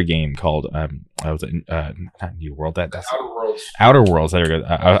a newer game called not New World. That's Outer Worlds. Outer Worlds. There we go.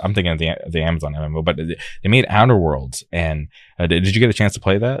 I'm thinking of the Amazon MMO, but they made Outer Worlds. And did you get a chance to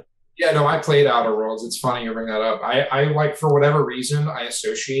play that? Yeah, no, I played Outer Worlds. It's funny you bring that up. I like, for whatever reason, I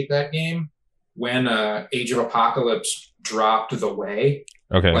associate that game when Age of Apocalypse dropped The Way,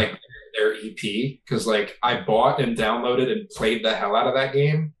 like their EP, because like I bought and downloaded and played the hell out of that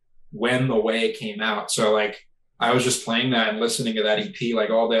game when The Way came out. So like I was just playing that and listening to that EP like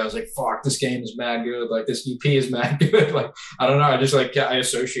all day. I was like, fuck, this game is mad good. Like this EP is mad good. Like I don't know. I just like I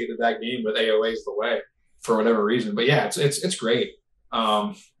associated that game with AOA's The Way for whatever reason. But yeah, it's great.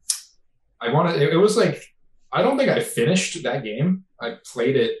 It was like, I don't think I finished that game. I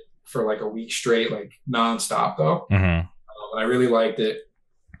played it for like a week straight, like nonstop though. And I really liked it.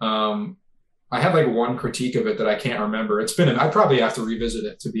 I had like one critique of it that I can't remember. I probably have to revisit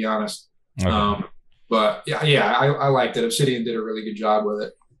it, to be honest. But yeah, I liked it. Obsidian did a really good job with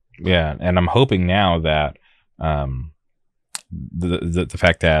it. Yeah. And I'm hoping now that, the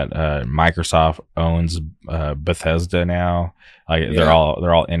fact that Microsoft owns Bethesda now, like they're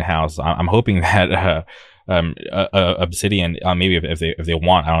all in house. I'm hoping that Obsidian, maybe if they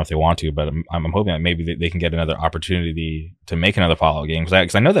want, I don't know if they want to, but I'm hoping that maybe they can get another opportunity to make another Fallout game,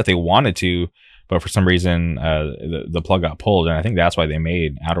 because I know that they wanted to, but for some reason the plug got pulled, and I think that's why they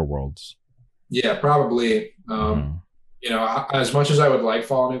made Outer Worlds. Yeah, probably. As much as I would like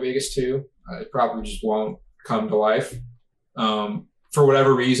Fallout New Vegas 2, it probably just won't come to life. For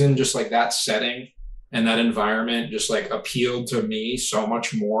whatever reason, just like that setting and that environment just like appealed to me so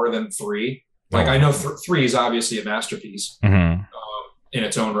much more than 3. Like I know 3 is obviously a masterpiece in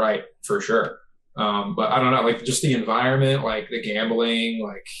its own right, for sure. But I don't know, like just the environment, like the gambling,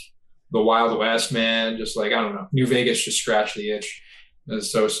 like the Wild West, man, just like, I don't know. New Vegas just scratched the itch.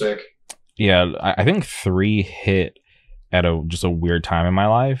 It's so sick. Yeah, I think 3 hit at just a weird time in my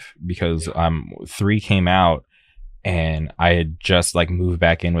life because 3 came out and I had just like moved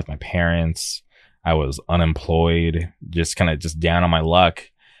back in with my parents. I was unemployed, just kind of just down on my luck.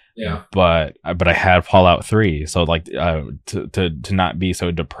 Yeah. But I had Fallout 3. So like to not be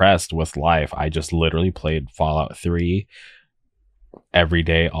so depressed with life, I just literally played Fallout 3 every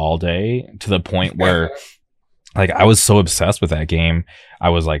day, all day, to the point where like I was so obsessed with that game. I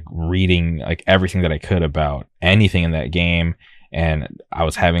was like reading like everything that I could about anything in that game. And I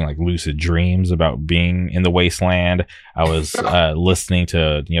was having like lucid dreams about being in the wasteland. I was listening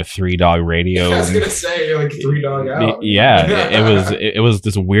to 3 Dog Radio. I was gonna say you're like 3 Dog out. Yeah, it was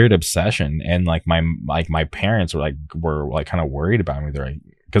this weird obsession, and like my parents were kind of worried about me. They're like,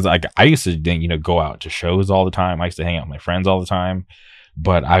 because like I used to go out to shows all the time. I used to hang out with my friends all the time,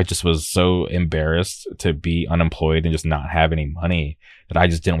 but I just was so embarrassed to be unemployed and just not have any money that I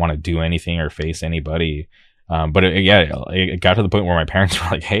just didn't want to do anything or face anybody. But it got to the point where my parents were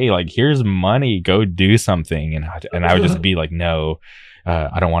like, "Hey, like here's money, go do something," and I would just be like, "No,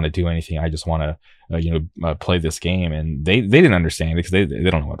 I don't want to do anything. I just want to, play this game." And they didn't understand because they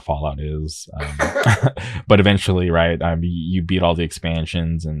don't know what Fallout is. But eventually, right? You beat all the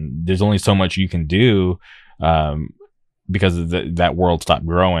expansions, and there's only so much you can do. Because that world stopped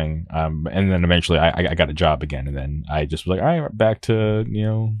growing, and then eventually I got a job again, and then I just was like, all right, back to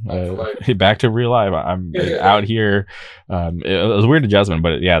back to real life. I'm out here. It was a weird adjustment,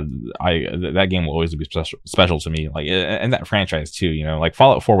 but yeah, that game will always be special to me. Like, and that franchise too. Like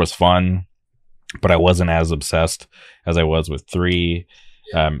Fallout 4 was fun, but I wasn't as obsessed as I was with 3.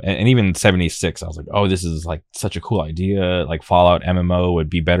 And even 76, I was like, oh, this is like such a cool idea. Like Fallout MMO would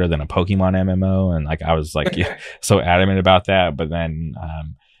be better than a Pokemon MMO, and like I was like so adamant about that. But then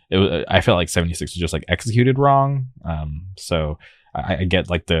I felt like 76 was just like executed wrong. So I get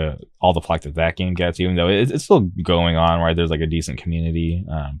like all the flack that game gets, even though it's still going on, right? There's like a decent community,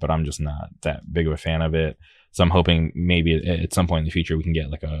 but I'm just not that big of a fan of it. So I'm hoping maybe at some point in the future we can get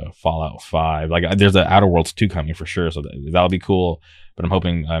like a Fallout 5. Like there's an Outer Worlds 2 coming for sure, so that'll be cool. But I'm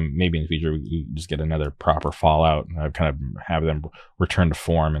hoping maybe in the future we just get another proper Fallout, kind of have them return to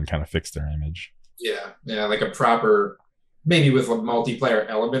form and kind of fix their image. Yeah, like a proper, maybe with like multiplayer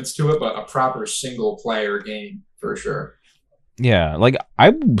elements to it, but a proper single player game for sure. Yeah, like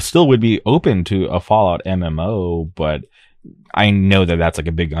I still would be open to a Fallout MMO, but I know that that's like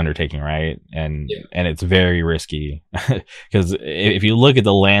a big undertaking, right? And it's very risky because if you look at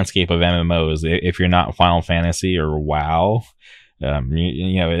the landscape of MMOs, if you're not Final Fantasy or WoW,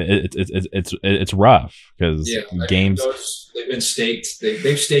 you know it's rough because games they've been staked.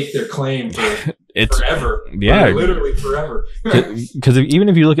 They've staked their claim for forever. Yeah, literally forever. Because even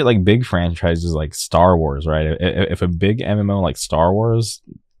if you look at like big franchises like Star Wars, right? If a big MMO like Star Wars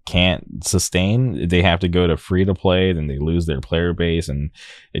can't sustain, they have to go to free to play, then they lose their player base and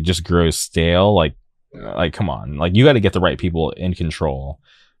it just grows stale. Like come on, like you got to get the right people in control.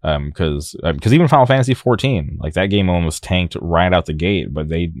 Because even Final Fantasy 14, like that game almost tanked right out the gate, but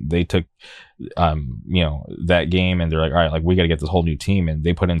they took that game and they're like, all right, like we got to get this whole new team, and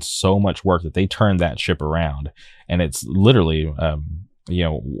they put in so much work that they turned that ship around. And it's literally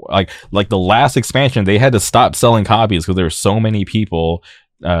like the last expansion, they had to stop selling copies because there were so many people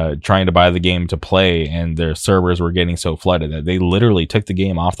trying to buy the game to play, and their servers were getting so flooded that they literally took the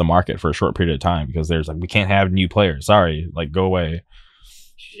game off the market for a short period of time because there's like, we can't have new players, sorry, like go away.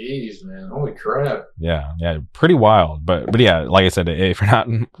 Jeez, man! Holy crap! Yeah, pretty wild. But yeah, like I said, if you're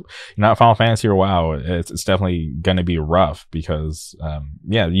not Final Fantasy or WoW, it's definitely gonna be rough because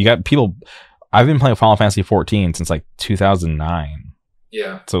you got people. I've been playing Final Fantasy 14 since like 2009.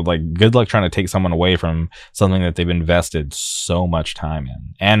 Yeah. So like, good luck trying to take someone away from something that they've invested so much time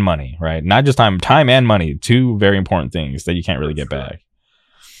in and money, right? Not just time and money, two very important things that you can't really get back.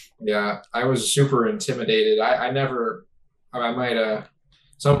 Yeah, I was super intimidated. I might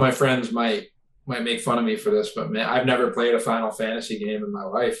some of my friends might make fun of me for this, but man, I've never played a Final Fantasy game in my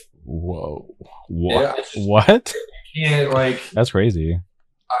life. Whoa. What? Yeah, What? You can't, like, that's crazy.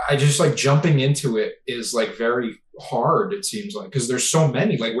 I just like jumping into it is like very hard, it seems like, because there's so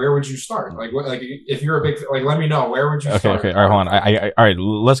many. Like, where would you start? Like, what, like if you're a big, like, let me know, where would you start? Okay, all right, hold on. All right,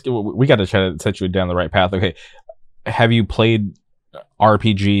 we got to try to set you down the right path. Okay, have you played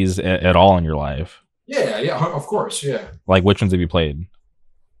RPGs at all in your life? Yeah, of course, yeah. Like, which ones have you played?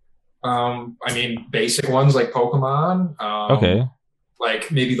 I mean, basic ones like Pokemon. Okay.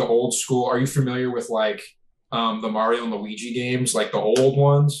 Like maybe the old school. Are you familiar with like the Mario and Luigi games, like the old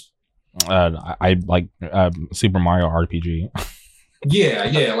ones? I like Super Mario RPG.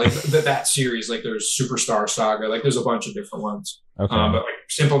 yeah, like that series. Like there's Superstar Saga. Like there's a bunch of different ones. Okay. But like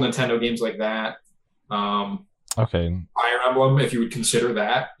simple Nintendo games like that. Okay. Fire Emblem, if you would consider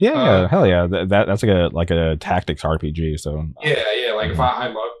that. Yeah, hell yeah. That's like a tactics RPG. So yeah. Like if I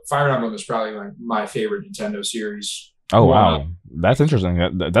love Fire Emblem is probably like my favorite Nintendo series. Oh wow, that's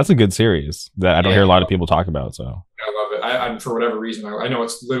interesting. That's a good series that I don't hear a lot of people talk about. So I love it. I for whatever reason, I know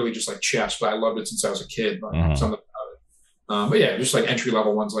it's literally just like chess, but I loved it since I was a kid. But something about it. But yeah, just like entry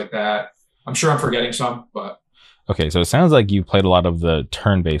level ones like that. I'm sure I'm forgetting some, but okay. So it sounds like you played a lot of the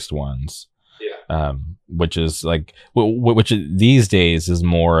turn-based ones. Yeah. Which is like which these days is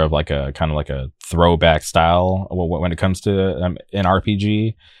more of like a kind of like a throwback style when it comes to an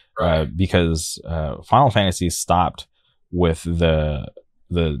RPG, right. Because Final Fantasy stopped with the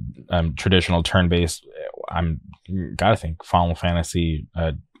traditional turn-based. I'm gotta think Final Fantasy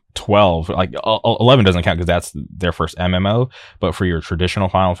 12, like 11 doesn't count because that's their first MMO, but for your traditional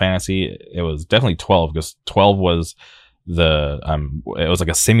Final Fantasy it was definitely 12 because 12 was it was like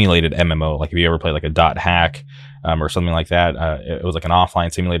a simulated MMO. Like if you ever played like a dot hack or something like that, it was like an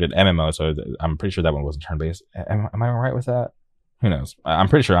offline simulated MMO. So I'm pretty sure that one wasn't turn-based. Am I right with that? Who knows? I'm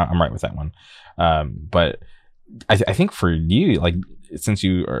pretty sure I'm right with that one. But I think for you, like since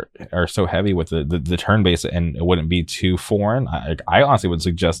you are so heavy with the turn-based and it wouldn't be too foreign, I honestly would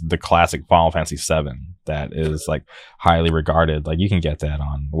suggest the classic Final Fantasy 7 that is like highly regarded. Like you can get that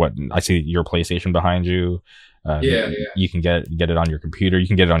on what I see your PlayStation behind you. You can get it on your computer. You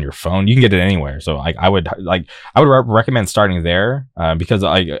can get it on your phone. You can get it anywhere. So I would recommend starting there because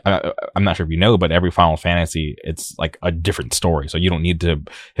I'm not sure if you know, but every Final Fantasy it's like a different story. So you don't need to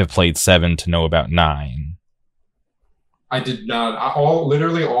have played 7 to know about 9. I did not.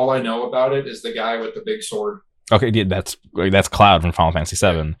 All I know about it is the guy with the big sword. Okay, yeah, that's Cloud from Final Fantasy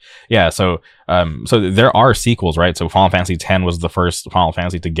VII. Yeah, so there are sequels, right? So Final Fantasy X was the first Final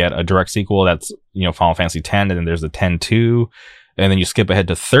Fantasy to get a direct sequel. That's Final Fantasy X, and then there's the 10-2, and then you skip ahead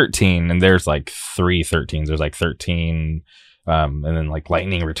to 13, and there's like 3 13s. There's like 13, and then like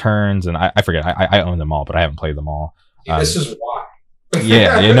Lightning Returns, and I forget. I own them all, but I haven't played them all. This is why.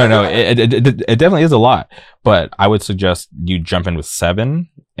 No, it definitely is a lot, but I would suggest you jump in with 7.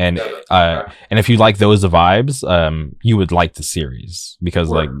 And if you like those vibes, you would like the series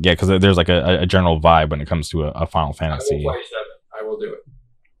because because there's like a general vibe when it comes to a Final Fantasy. I will play 7. I will do it.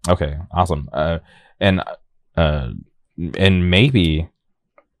 Okay, awesome. And maybe,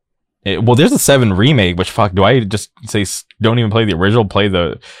 there's a 7 remake. Which do I just say don't even play the original? Play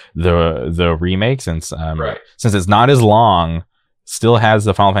the remake since it's not as long. Still has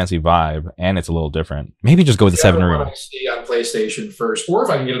the Final Fantasy vibe, and it's a little different. Maybe just go with the 7 remake. On PlayStation first, or if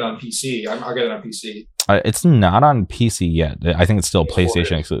I can get it on PC, I'll get it on PC. It's not on PC yet. I think it's still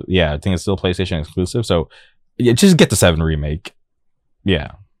PlayStation exclusive. Yeah, I think it's still PlayStation exclusive. So just get the 7 remake.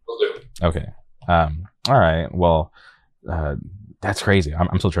 Yeah. Will do. Okay. All right. Well, that's crazy.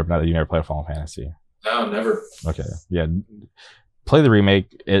 I'm still tripping out that you never played Final Fantasy. No, never. Okay. Yeah. Play the remake.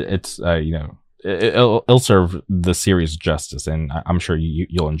 It's it'll serve the series justice, and I'm sure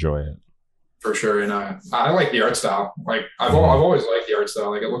you'll enjoy it for sure. And I like the art style. Like I've always liked the art style.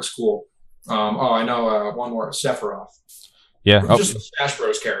 Like it looks cool. I know one more, Sephiroth. Yeah, just Smash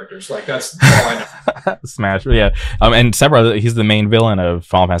Bros characters. Like that's all I know. Smash, yeah. And Sephiroth, he's the main villain of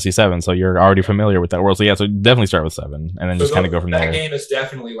Final Fantasy VII, so you're already familiar with that world. So yeah, so definitely start with 7, and then just kind of go from there. That game is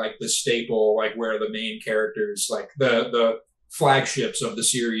definitely like the staple, like where the main characters, like the flagships of the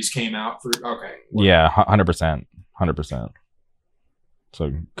series came out for. Okay. Yeah, 100%.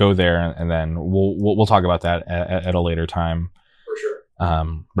 So go there, and then we'll talk about that at a later time. For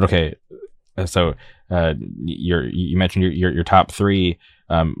sure. But okay, so you mentioned your top 3,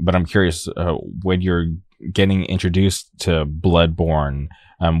 but I'm curious when you're getting introduced to Bloodborne,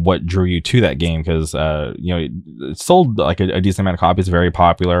 what drew you to that game? Because it sold like a decent amount of copies, very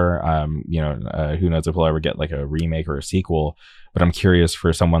popular. Who knows if we'll ever get like a remake or a sequel? But I'm curious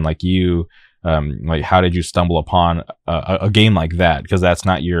for someone like you, like how did you stumble upon a game like that? Because that's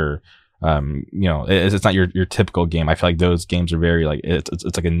not your it's not your typical game. I feel like those games are very like it's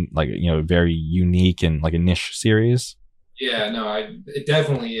like very unique and like a niche series. Yeah, no, it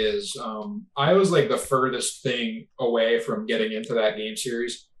definitely is. I was like the furthest thing away from getting into that game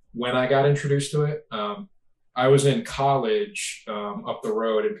series when I got introduced to it. I was in college up the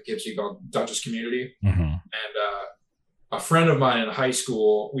road in Poughkeepsie called Duchess Community, and a friend of mine in high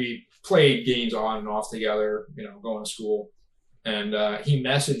school, we played games on and off together, going to school. And he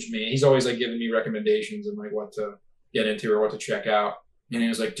messaged me. He's always like giving me recommendations and like what to get into or what to check out. And he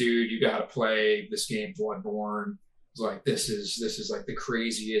was like, "Dude, you got to play this game, Bloodborne." I was like, "This is like the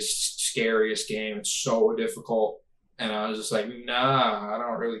craziest, scariest game. It's so difficult." And I was just like, "Nah, I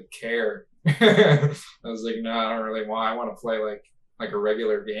don't really care." I was like, "Nah, I don't really want. I want to play like a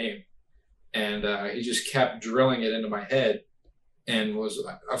regular game." And he just kept drilling it into my head, and was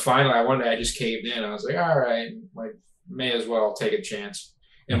finally I just caved in. I was like, "All right, like." May as well take a chance.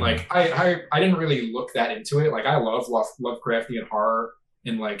 And like I didn't really look that into it. Like I love Lovecraftian horror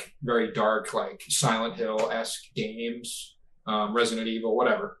and like very dark, like Silent Hill-esque games, Resident Evil,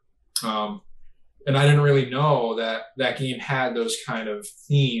 whatever. And I didn't really know that game had those kind of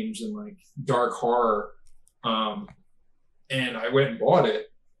themes and like dark horror. And I went and bought it,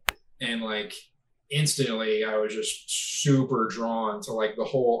 and like instantly I was just super drawn to like the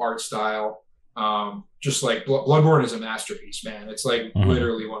whole art style. Just like Bloodborne is a masterpiece, man. It's like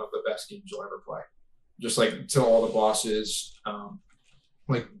literally one of the best games you'll ever play. Just like to all the bosses,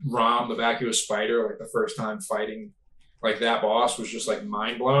 like Rom, the vacuous spider, like the first time fighting like that boss was just like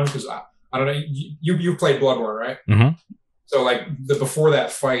mind blown. Because I don't know, you played Bloodborne, right? Mm-hmm. So like before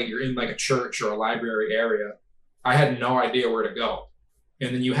that fight, you're in like a church or a library area. I had no idea where to go,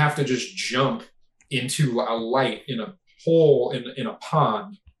 and then you have to just jump into a light in a hole in a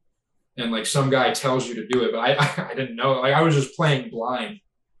pond. And like some guy tells you to do it, but I didn't know. Like I was just playing blind,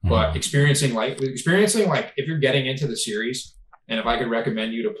 but experiencing like if you're getting into the series, and if I could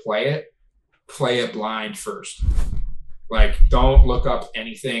recommend you to play it blind first. Like don't look up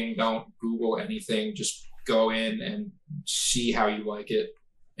anything, don't Google anything, just go in and see how you like it,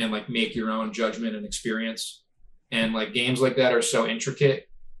 and like make your own judgment and experience. And like games like that are so intricate.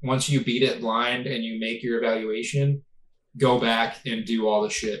 Once you beat it blind and you make your evaluation, go back and do all the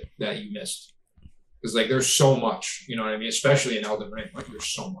shit that you missed. Because like there's so much, you know what I mean? Especially in Elden Ring, like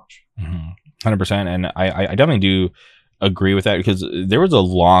there's so much. 100%. And I definitely do agree with that because there was a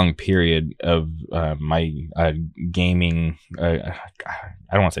long period of my gaming. I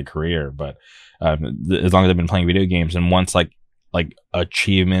don't want to say career, but as long as I've been playing video games, and once like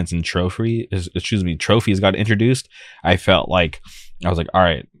achievements and trophies got introduced, I felt like I was like, all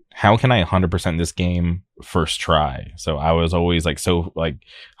right, how can I 100% this game first try? So I was always like so like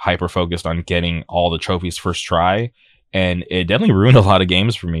hyper focused on getting all the trophies first try. And it definitely ruined a lot of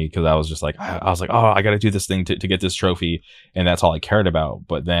games for me because I was just like, oh, I got to do this thing to get this trophy. And that's all I cared about.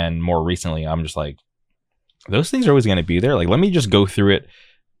 But then more recently, I'm just like, those things are always going to be there. Like, let me just go through it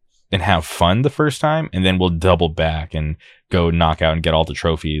and have fun the first time. And then we'll double back and go knock out and get all the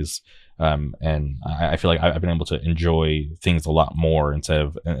trophies. And I feel like I've been able to enjoy things a lot more instead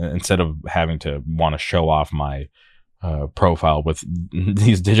of having to want to show off my profile with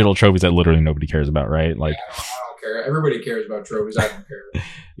these digital trophies that literally nobody cares about. Right. Like, yeah. Care. Everybody cares about trophies. I don't care.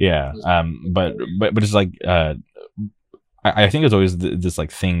 Yeah. But it's like I think it was always this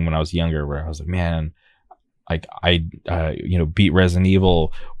like thing when I was younger where I was like, man, like I beat Resident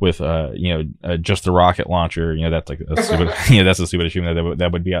Evil with just the rocket launcher. That's like a stupid that's a stupid achievement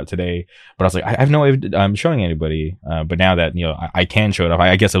that would be out today. But I was like, I have no way of showing anybody. But now that I can show it off,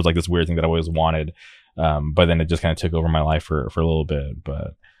 I guess it was like this weird thing that I always wanted. But then it just kind of took over my life for a little bit.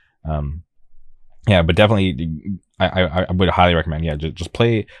 But yeah, but definitely, I would highly recommend. Yeah, just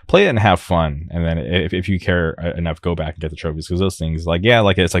play it and have fun, and then if you care enough, go back and get the trophies because those things, like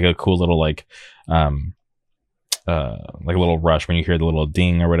it's like a cool little like a little rush when you hear the little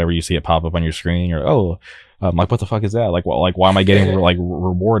ding or whatever, you see it pop up on your screen. Or like what the fuck is that? Like why am I getting like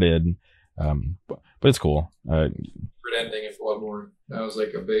rewarded? But it's cool. Ending in Bloodborne, that was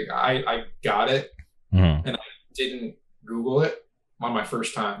like a big. I got it, mm-hmm. and I didn't Google it on my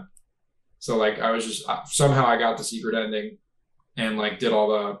first time. So like I was just somehow I got the secret ending and like did all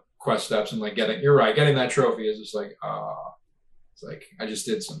the quest steps and like getting that trophy is just like it's like I just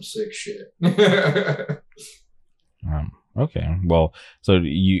did some sick shit. Okay, well, so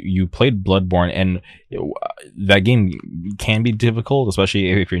you played Bloodborne, and that game can be difficult, especially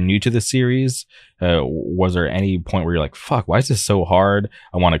if you're new to the series. Was there any point where you're like, fuck, why is this so hard?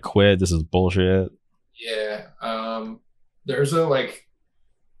 I want to quit. This is bullshit. Yeah. There's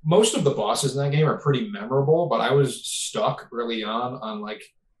most of the bosses in that game are pretty memorable, but I was stuck early on like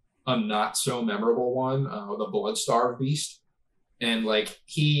a not so memorable one, the Bloodstarved Beast. And like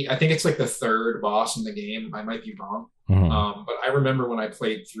I think it's like the third boss in the game. I might be wrong. Mm-hmm. But I remember when I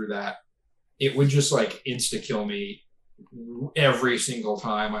played through that, it would just like insta kill me every single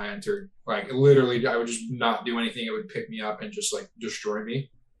time I entered. Like literally I would just not do anything. It would pick me up and just like destroy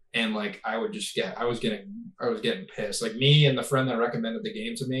me. And like I was getting pissed. Like me and the friend that recommended the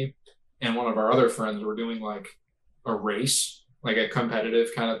game to me and one of our other friends were doing like a race, like a competitive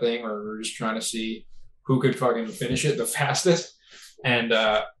kind of thing, where we were just trying to see who could fucking finish it the fastest. And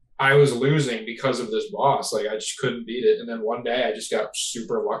I was losing because of this boss. Like I just couldn't beat it. And then one day I just got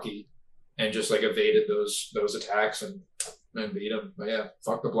super lucky and just like evaded those attacks and beat him. But yeah,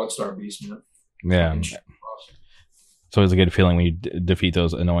 fuck the Bloodstarved Beast, man. Yeah. So it's a good feeling when you defeat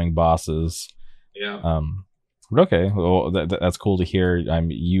those annoying bosses. Yeah. But okay, well that's cool to hear.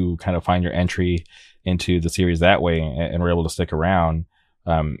 You kind of find your entry into the series that way, and were able to stick around.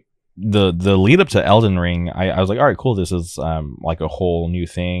 The lead up to Elden Ring, I was like, all right, cool. This is like a whole new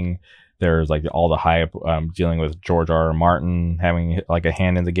thing. There's like all the hype dealing with George R.R. Martin having like a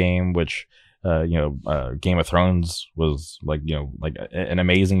hand in the game, which Game of Thrones was like like an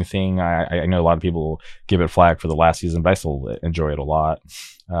amazing thing. I know a lot of people give it flack for the last season, but I still enjoy it a lot.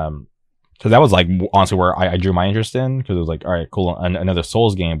 So that was like honestly where I drew my interest in, because it was like, all right, cool, another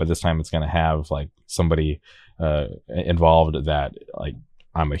Souls game, but this time it's gonna have like somebody involved that like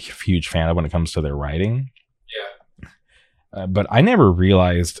I'm a huge fan of when it comes to their writing. Yeah. But I never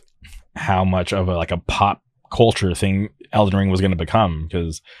realized how much of a pop culture thing Elden Ring was going to become,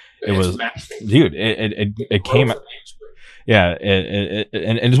 because it was massive. Dude, it came, yeah, and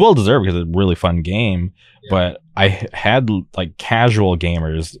it's well deserved because it's a really fun game. Yeah. But I had like casual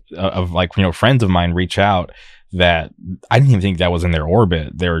gamers of like friends of mine reach out that I didn't even think that was in their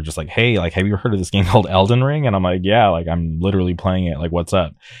orbit. They were just like, hey, like, have you heard of this game called Elden Ring? And I'm like, yeah, like I'm literally playing it. Like, what's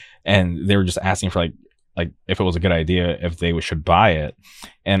up? And they were just asking for like if it was a good idea, if they should buy it.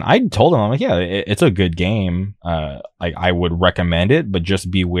 And I told them, I'm like, yeah, it's a good game. Like I would recommend it, but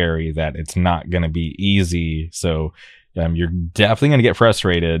just be wary that it's not going to be easy. So you're definitely going to get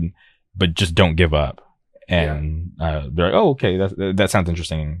frustrated, but just don't give up. And they're like, oh, okay, that sounds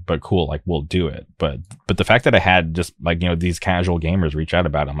interesting, but cool, like we'll do it. But the fact that I had just like these casual gamers reach out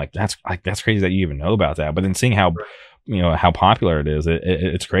about it, I'm like, that's crazy that you even know about that. But then seeing how how popular it is,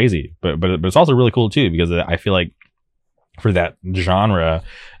 it's crazy. But it's also really cool too, because I feel like for that genre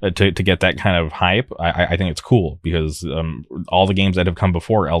to get that kind of hype. I think it's cool because all the games that have come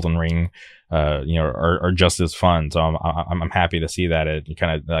before Elden Ring, are just as fun. So I'm happy to see that it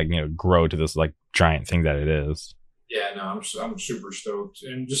kind of like grow to this like giant thing that it is. Yeah, no, I'm super stoked,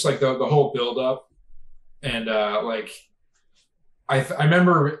 and just like the whole build up, and like I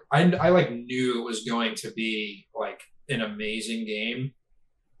remember I like knew it was going to be like an amazing game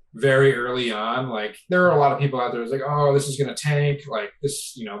very early on. Like there are a lot of people out there who's like, oh, this is gonna tank, like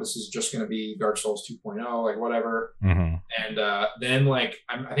this, this is just gonna be Dark Souls 2.0, like whatever. Mm-hmm. And then like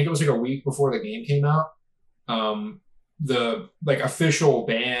I think it was like a week before the game came out, the like official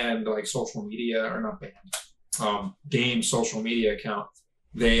band like social media, or not band, game social media account,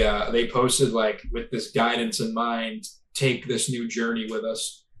 they posted like, with this guidance in mind, take this new journey with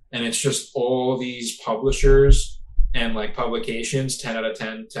us. And it's just all these publishers and like publications, 10 out of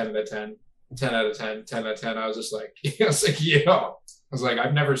 10, 10 out of 10, 10 out of 10, 10 out of 10. I was just like,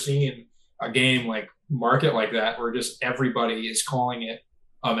 I've never seen a game like market like that, where just everybody is calling it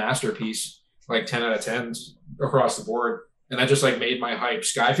a masterpiece, like 10 out of 10s across the board. And that just like made my hype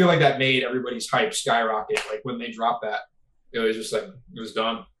sky. I feel like that made everybody's hype skyrocket. Like when they dropped that, it was just like, it was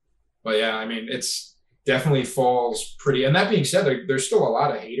done. But yeah, I mean, it's definitely falls pretty. And that being said, there's still a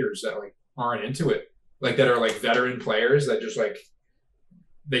lot of haters that like aren't into it, like that are like veteran players that just like,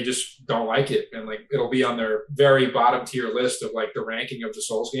 they just don't like it. And like, it'll be on their very bottom tier list of like the ranking of the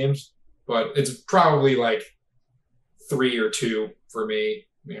Souls games, but it's probably like 3 or 2 for me.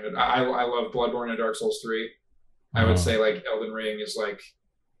 I love Bloodborne and Dark Souls 3. I would say like Elden Ring is like,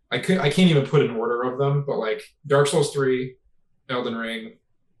 I can't even put an order of them, but like Dark Souls 3, Elden Ring,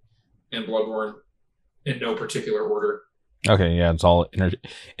 and Bloodborne in no particular order. Okay, yeah, it's all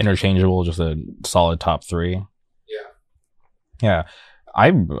interchangeable, just a solid top 3. Yeah.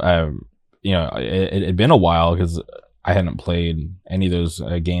 It'd been a while because I hadn't played any of those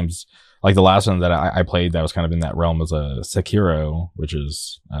games. Like the last one that I played that was kind of in that realm was Sekiro, which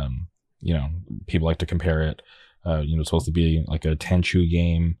is, people like to compare it. It's supposed to be like a Tenchu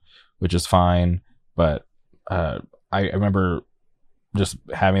game, which is fine. But I remember just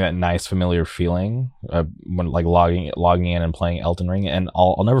having that nice familiar feeling when like logging in and playing Elden Ring. And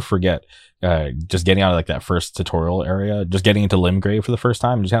I'll never forget just getting out of like that first tutorial area, just getting into Limgrave for the first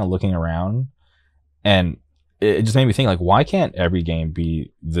time, and just kind of looking around. And it just made me think, like, why can't every game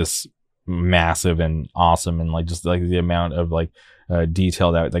be this massive and awesome, and like just like the amount of like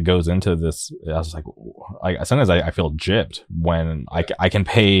detail that goes into this. I was like, sometimes I feel gypped when I can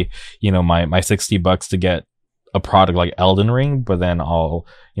pay my $60 to get a product like Elden Ring, but then I'll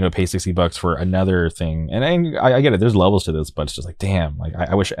pay $60 for another thing. And I get it, there's levels to this, but it's just like, damn, like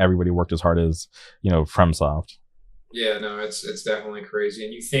I wish everybody worked as hard as FromSoft. Yeah, no, it's definitely crazy.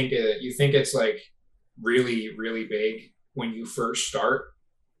 And you think it's like really, really big when you first start,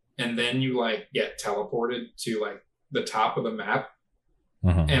 and then you like get teleported to like the top of the map.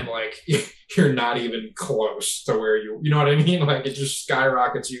 Mm-hmm. And like you're not even close to where you know what I mean? Like it just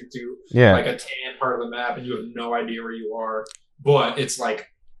skyrockets you to like a tan part of the map, and you have no idea where you are. But it's like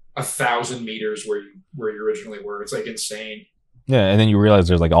 1,000 meters where you originally were. It's like insane. Yeah, and then you realize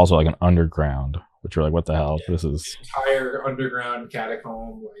there's like also like an underground, which you're like, what the hell? Yeah, this is entire underground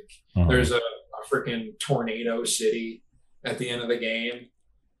catacomb. Like there's a freaking tornado city at the end of the game.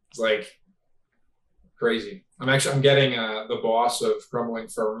 It's like crazy. I'm getting the boss of Crumbling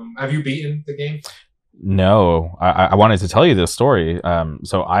Farum. Have you beaten the game? No, I wanted to tell you this story.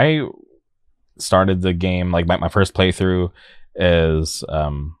 So I started the game, like my first playthrough is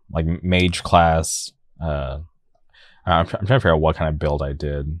like mage class. I'm trying to figure out what kind of build I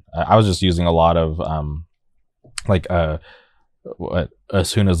did. I was just using a lot of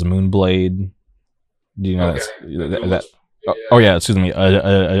Asuna's Moonblade. Do you know that? Oh yeah, excuse me,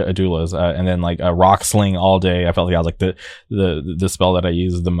 Adula's, and then like a rock sling all day. I felt like I was like the spell that I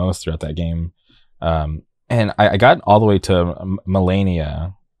used the most throughout that game. And I got all the way to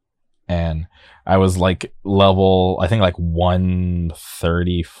Melania, and I was like level, I think like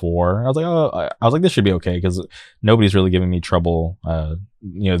 134. I was like, this should be okay because nobody's really giving me trouble,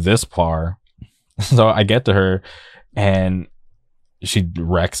 this far. So I get to her, and she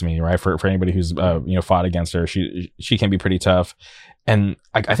wrecks me, right? For anybody who's fought against her, she can be pretty tough. And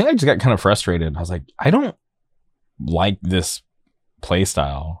I think I just got kind of frustrated. I was like, I don't like this play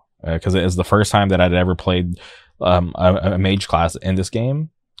style because it is the first time that I'd ever played a mage class in this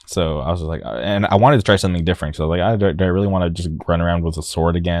game. So I was just like, and I wanted to try something different. So like, do I really want to just run around with a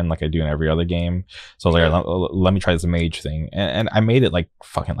sword again, like I do in every other game? So I was like, let me try this mage thing, and I made it like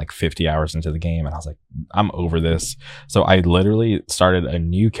fucking like 50 hours into the game, and I was like, I'm over this. So I literally started a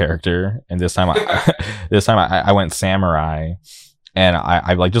new character, and this time I went samurai, and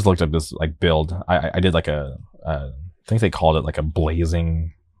I like just looked up this like build. I did like I think they called it like a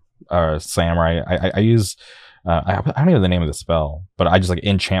blazing samurai. I use. I don't know the name of the spell, but I just like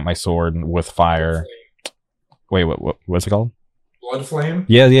enchant my sword with fire. Wait, what's it called? Blood flame.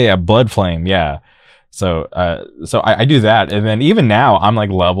 Yeah, blood flame. Yeah. So I do that, and then even now I'm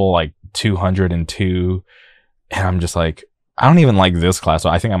like level like 202, and I'm just like, I don't even like this class, so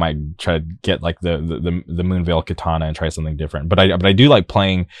I think I might try to get like the Moonveil Katana and try something different. But I do like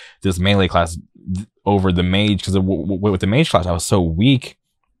playing this melee class over the mage, because with the mage class I was so weak.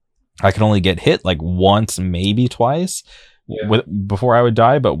 I could only get hit like once, maybe twice, before I would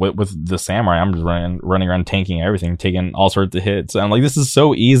die. But with the samurai, I'm just running around tanking everything, taking all sorts of hits. And I'm like, this is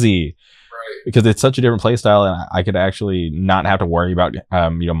so easy, right? Because it's such a different play style, and I could actually not have to worry about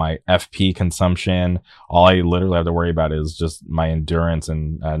my FP consumption. All I literally have to worry about is just my endurance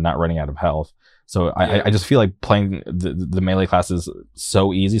and not running out of health. So I just feel like playing the melee class is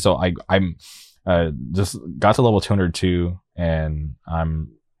so easy. So I'm just got to level 202, and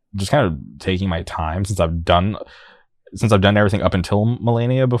I'm just kind of taking my time since I've done everything up until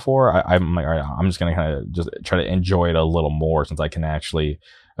Millennia before. I'm like, all right, I'm just gonna kind of just try to enjoy it a little more, since I can actually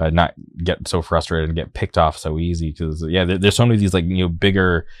not get so frustrated and get picked off so easy. Because there's so many of these like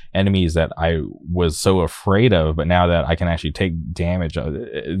bigger enemies that I was so afraid of, but now that I can actually take damage,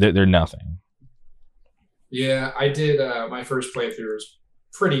 they're nothing. Yeah, I did my first playthrough was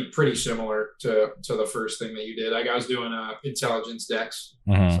pretty similar to the first thing that you did. Like I was doing intelligence dex.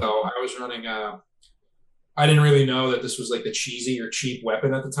 Mm-hmm. So I was running I didn't really know that this was like the cheesy or cheap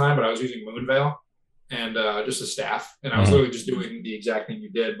weapon at the time, but I was using Moonveil and just a staff, and I was literally just doing the exact thing you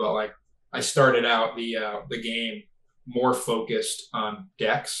did. But like I started out the game more focused on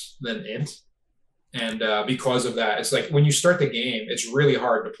dex than int, and because of that, it's like when you start the game, it's really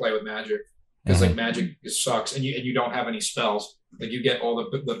hard to play with magic, because like magic sucks, and you don't have any spells. Like you get all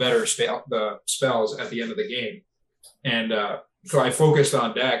the better spells at the end of the game, and so I focused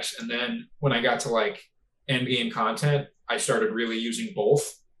on dex. And then when I got to like end game content, I started really using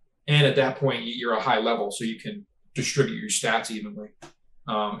both. And at that point, you're a high level, so you can distribute your stats evenly.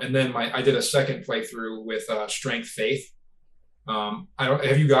 And then I did a second playthrough with Strength Faith.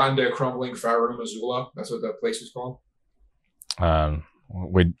 Have you gotten to Crumbling Farum Azula? That's what the place is called.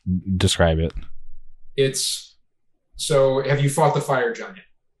 Would describe it. So have you fought the Fire Giant?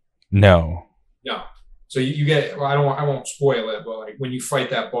 No. So you get, well, I won't spoil it, but like when you fight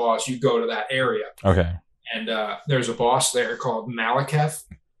that boss, you go to that area. Okay. And there's a boss there called Malekith.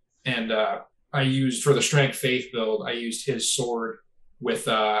 And I used, for the Strength Faith build, I used his sword with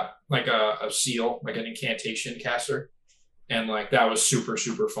like a seal, like an incantation caster. And like that was super,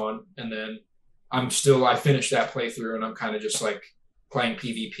 super fun. And then I finished that playthrough, and I'm kind of just like playing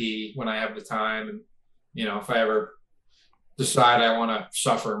PvP when I have the time. And, if I ever decide I want to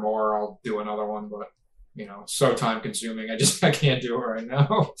suffer more, I'll do another one. But, it's so time consuming. I can't do it right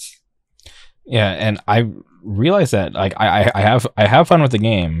now. Yeah, and I realize that like I have fun with the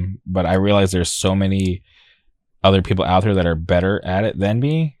game, but I realize there's so many other people out there that are better at it than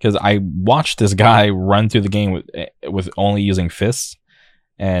me, because I watched this guy run through the game with only using fists,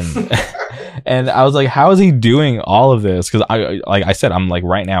 and and I was like, how is he doing all of this? Because like I said, I'm like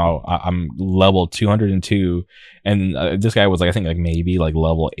right now I'm level 202, and this guy was like, I think like maybe like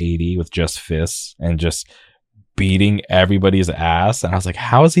level 80 with just fists and just beating everybody's ass. And I was like,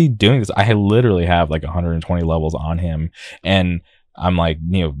 how is he doing this? I literally have like 120 levels on him, and I'm like,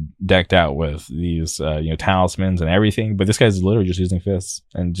 decked out with these talismans and everything, but this guy's literally just using fists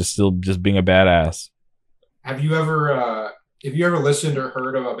and just being a badass. Have you ever listened or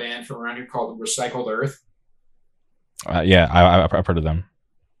heard of a band from around here called Recycled Earth? Yeah, I've heard of them.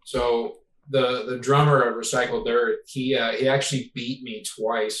 So the drummer of Recycled Earth, he actually beat me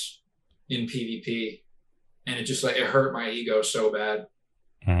twice in PvP, and it just like it hurt my ego so bad.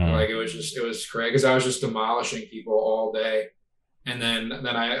 Mm-hmm. Like it was crazy, because I was just demolishing people all day. And then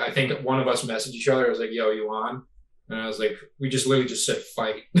I think one of us messaged each other. I was like, "Yo, you on?" And I was like, "We just literally just said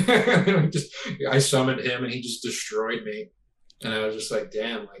fight." And I summoned him, and he just destroyed me. And I was just like,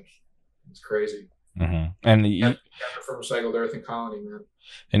 "Damn, like it's crazy." Mm-hmm. And from Recycled Earth and Colony, man.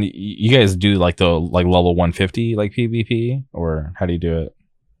 And you guys do like the level 150 like PvP, or how do you do it?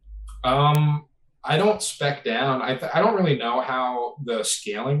 I don't spec down. I don't really know how the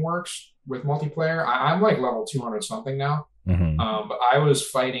scaling works with multiplayer. I'm like level 200 something now. Mm-hmm. But I was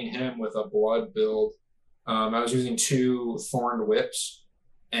fighting him with a blood build. I was using 2 Thorned Whips,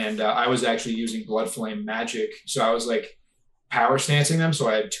 and I was actually using Blood Flame magic. So I was like power stancing them, so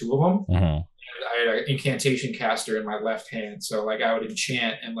I had 2 of them. Mm-hmm. And I had an incantation caster in my left hand, so like I would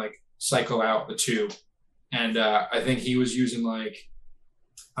enchant and like cycle out the 2. And I think he was using like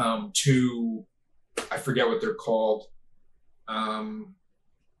 2, I forget what they're called.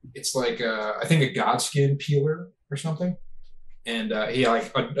 It's like I think a Godskin peeler or something. And he had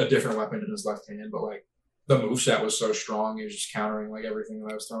like a different weapon in his left hand, but like the moveset was so strong, he was just countering like everything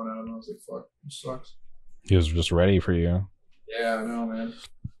that I was throwing at him. I was like, fuck, this sucks. He was just ready for you. Yeah, I know, man.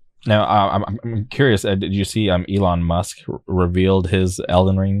 Now, I'm curious, did you see Elon Musk revealed his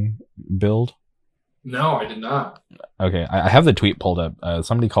Elden Ring build? No, I did not. Okay, I have the tweet pulled up.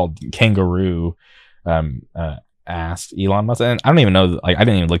 Somebody called Kangaroo asked Elon Musk, and I don't even know, like I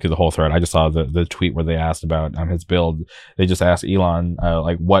didn't even look through the whole thread. I just saw the tweet where they asked about his build. They just asked Elon,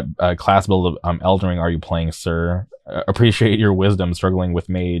 like, what class build of Elden Ring are you playing, sir? Appreciate your wisdom struggling with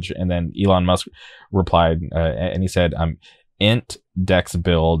mage. And then Elon Musk replied, and he said, int dex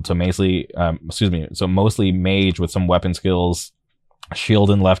build, so mostly mage with some weapon skills, shield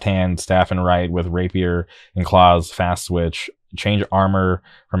in left hand, staff in right, with rapier and claws, fast switch, change armor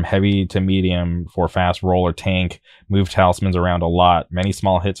from heavy to medium for fast roll or tank, move talismans around a lot, many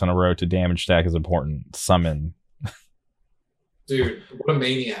small hits in a row to damage stack is important, summon. Dude, what a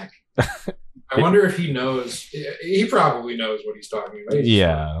maniac. I wonder if he knows. He probably knows what he's talking about.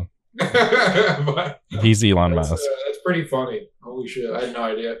 Yeah. But he's Elon Musk. That's pretty funny. Holy shit, I had no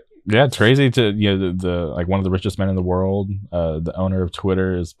idea. Yeah, it's crazy to the like one of the richest men in the world, the owner of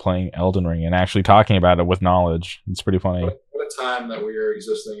Twitter, is playing Elden Ring and actually talking about it with knowledge. It's pretty funny. What a time that we are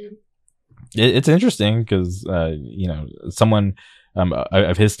existing in. It's interesting because someone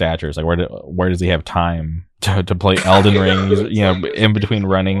of his stature is like, where does he have time to play Elden Ring? He's, in between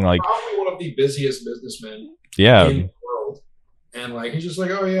running, like probably one of the busiest businessmen in the world, and like he's just like,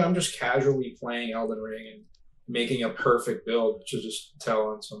 oh yeah, I'm just casually playing Elden Ring and making a perfect build to just tell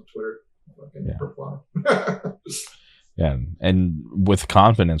on some Twitter profile. Yeah, and with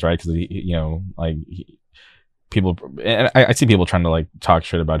confidence, right? Because people, and I see people trying to like talk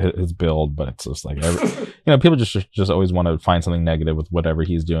shit about his build, but it's just like people just always want to find something negative with whatever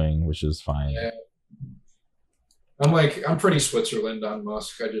he's doing, which is fine. Yeah. I'm pretty Switzerland on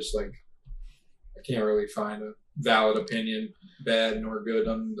Musk. I can't really find a valid opinion, bad nor good,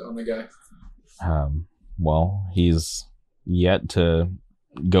 on the guy. Well, he's yet to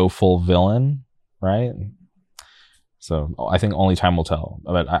go full villain, right? So I think only time will tell.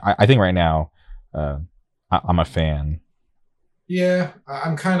 But I think right now, I'm a fan. Yeah,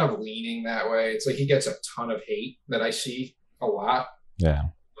 I'm kind of leaning that way. It's like he gets a ton of hate that I see a lot. Yeah.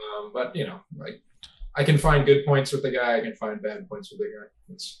 But like I can find good points with the guy. I can find bad points with the guy.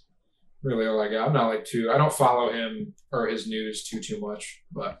 It's really all I got. I'm not I don't follow him or his news too much,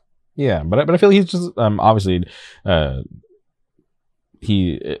 but. Yeah, but I feel he's just obviously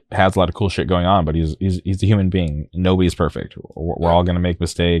he has a lot of cool shit going on, but he's a human being. Nobody's perfect. We're all gonna make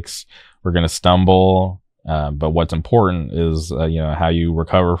mistakes. We're gonna stumble. But what's important is how you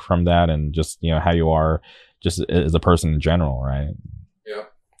recover from that, and just how you are just as a person in general, right? Yeah.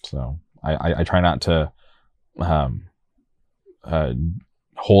 So I try not to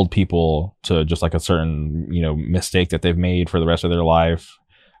hold people to just like a certain mistake that they've made for the rest of their life.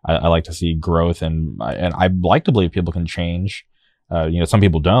 I like to see growth, and I like to believe people can change. Some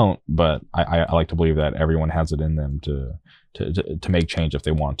people don't, but I like to believe that everyone has it in them to make change if they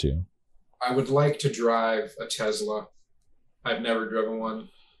want to. I would like to drive a Tesla. I've never driven one,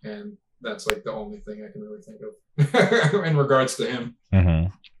 and that's like the only thing I can really think of in regards to him.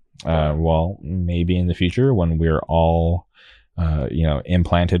 Mm-hmm. Well, maybe in the future when we're all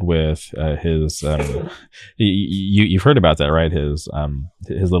implanted with his you've heard about that, right? His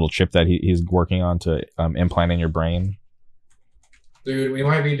little chip that he's working on to implant in your brain. Dude, we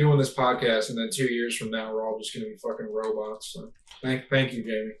might be doing this podcast, and then 2 years from now we're all just gonna be fucking robots. So thank you,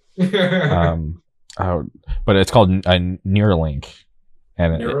 Jamie. But it's called Neuralink,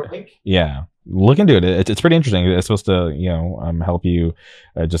 and Neuralink? Yeah, look into it. It's pretty interesting. It's supposed to help you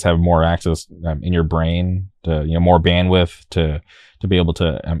just have more access in your brain to more bandwidth to be able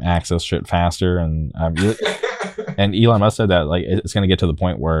to access shit faster, and and Elon Musk said that like it's going to get to the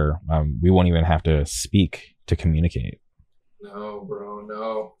point where we won't even have to speak to communicate. No, bro,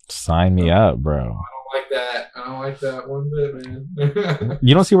 no. Sign me up, bro. I don't like that. I don't like that one bit, man.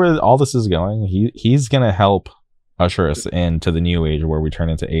 You don't see where all this is going? He's going to help usher us into the new age where we turn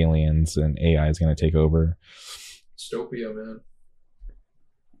into aliens and AI is going to take over. Dystopia, man.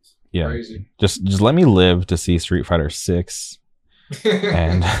 Yeah, Crazy. just let me live to see Street Fighter 6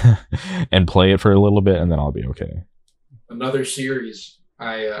 and and play it for a little bit, and then I'll be okay. Another series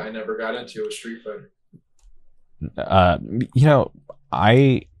I never got into was Street Fighter. You know,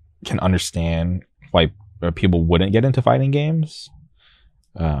 I can understand why people wouldn't get into fighting games,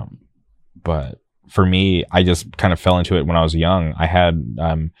 but for me, I just kind of fell into it when I was young. I had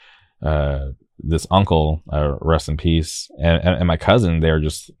this uncle, rest in peace, and my cousin. They were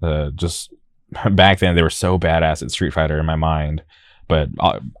just back then. They were so badass at Street Fighter in my mind, but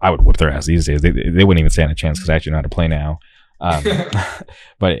I would whip their ass these days. They wouldn't even stand a chance because I actually know how to play now.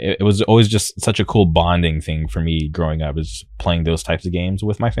 But it was always just such a cool bonding thing for me growing up, is playing those types of games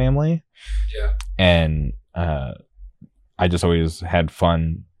with my family. Yeah. And I just always had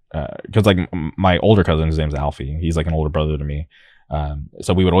fun because like my older cousin, his name's Alfie. He's like an older brother to me.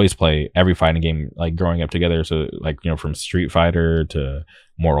 So we would always play every fighting game like growing up together. So like, you know, from Street Fighter to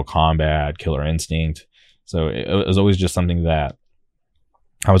Mortal Kombat, Killer Instinct. So it was always just something that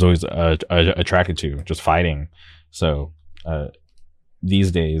I was always attracted to, just fighting. So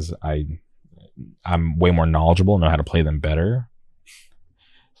these days I'm way more knowledgeable, know how to play them better.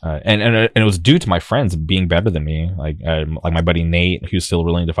 And it was due to my friends being better than me. Like my buddy Nate, who's still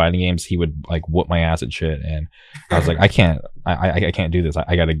really into fighting games, he would like whoop my ass at shit, and I was like, I can't do this.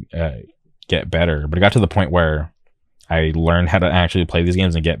 I gotta get better. But it got to the point where I learned how to actually play these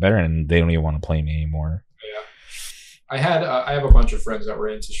games and get better, and they don't even want to play me anymore. Yeah, I have a bunch of friends that were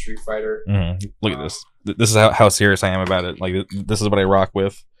into Street Fighter. Mm-hmm. Look at this. This is how serious I am about it. Like this is what I rock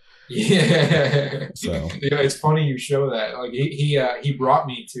with. Yeah. So yeah, it's funny you show that. Like he brought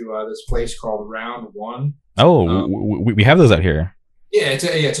me to this place called Round One. Oh, we have those out here. Yeah,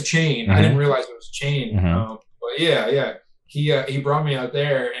 it's a chain. Mm-hmm. I didn't realize it was a chain. Mm-hmm. But yeah. He brought me out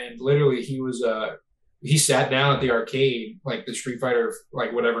there, and literally he sat down at the arcade, like the Street Fighter,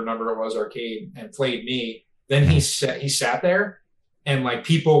 like whatever number it was, arcade, and played me. Then he sat there, and like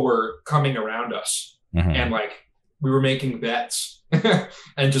people were coming around us, and like we were making bets.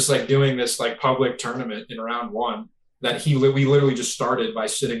 And just like doing this like public tournament in Round One that we literally just started by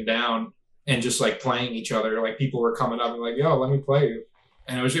sitting down and just like playing each other. Like people were coming up and like, yo, let me play you.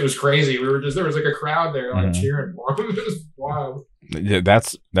 And it was crazy. There was like a crowd there like cheering for him. It was wild. Yeah,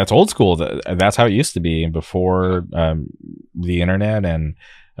 that's old school. That's how it used to be before the internet and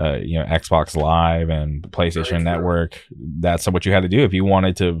Xbox Live and PlayStation Network. That's what you had to do if you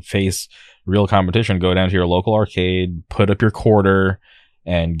wanted to face real competition. Go down to your local arcade, put up your quarter,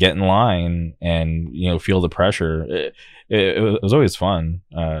 and get in line, and feel the pressure. It was always fun.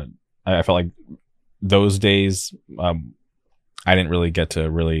 I felt like those days I didn't really get to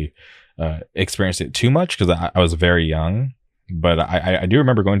really experience it too much because I was very young. But I do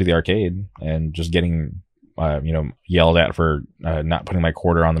remember going to the arcade and just getting yelled at for not putting my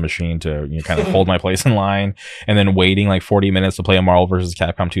quarter on the machine to kind of hold my place in line, and then waiting like 40 minutes to play a Marvel vs.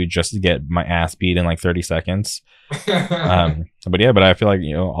 Capcom 2 just to get my ass beat in like 30 seconds. But I feel like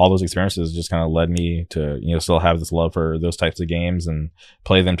all those experiences just kind of led me to still have this love for those types of games and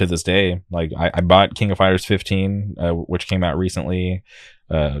play them to this day. Like I bought King of Fighters 15, which came out recently.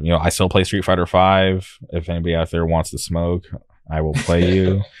 I still play Street Fighter 5. If anybody out there wants to smoke, I will play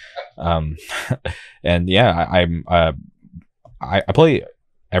you. And yeah, I play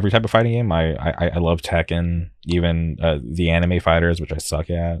every type of fighting game. I love Tekken, even the anime fighters, which I suck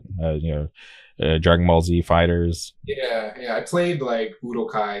at. Dragon Ball Z fighters. Yeah. I played like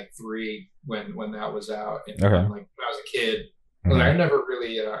Budokai 3 when that was out. And Okay. Like when I was a kid, I never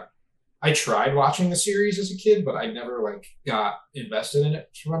really. I tried watching the series as a kid, but I never like got invested in it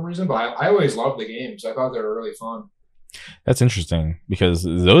for some reason. But I always loved the games. I thought they were really fun. That's interesting because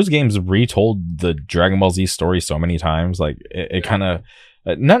those games retold the Dragon Ball Z story so many times. Like it kind of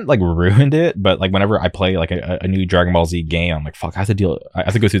not like ruined it, but like whenever I play like a new Dragon Ball Z game, I'm like, fuck, I have to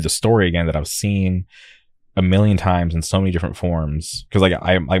go through the story again that I've seen a million times in so many different forms. Because like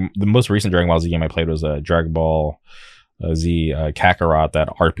I the most recent Dragon Ball Z game I played was Dragon Ball Z Kakarot, that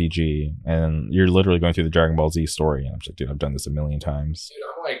RPG, and you're literally going through the Dragon Ball Z story, and I'm just like, dude, I've done this a million times.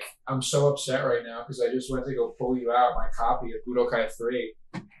 Dude, I'm so upset right now because I just went to go pull you out my copy of Budokai 3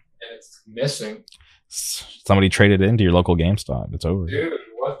 and it's missing. Somebody traded it into your local GameStop. It's over. Dude,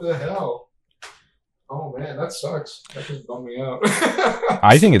 what the hell? Oh man, that sucks. That just bummed me out.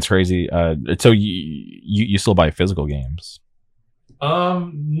 I think it's crazy. So you still buy physical games?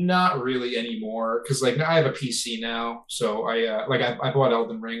 Not really anymore because like I have a PC now, so I bought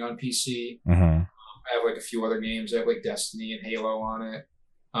Elden Ring on PC. I have like a few other games. I have like Destiny and Halo on it.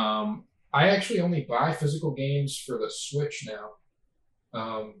 I actually only buy physical games for the Switch now.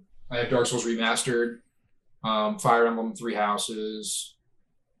 I have Dark Souls Remastered, Fire Emblem Three Houses,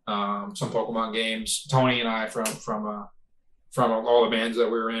 some Pokemon games. Tony and I from all the bands that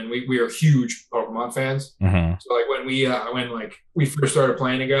we were in, we are huge Pokemon fans. Mm-hmm. So like when we first started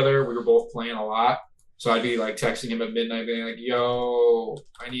playing together, we were both playing a lot. So I'd be like texting him at midnight, being like, "Yo,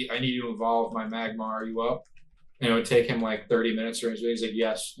 I need you to evolve my Magmar. Are you up?" And it would take him like 30 minutes, or he's like,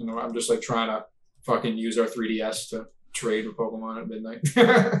 "Yes." And I'm just like trying to fucking use our 3DS to trade with Pokemon at midnight.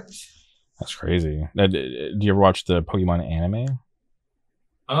 That's crazy. Do you ever watch the Pokemon anime?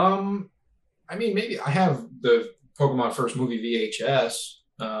 I mean, maybe I have the Pokemon first movie VHS,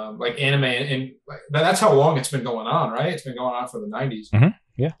 like anime, and like, that's how long it's been going on, right? It's been going on for the 90s. Mm-hmm.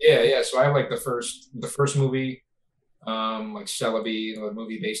 Yeah. So I have like the first movie, like Celebi, the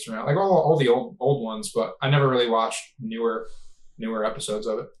movie based around like all the old ones, but I never really watched newer episodes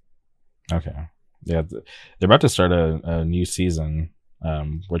of it. Okay, yeah, they're about to start a new season,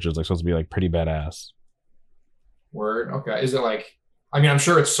 which is like supposed to be like pretty badass. Word. Okay. Is it like? I mean, I'm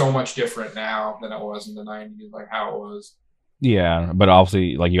sure it's so much different now than it was in the 90s, like how it was. Yeah, but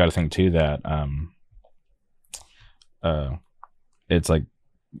obviously, like you got to think too that it's like,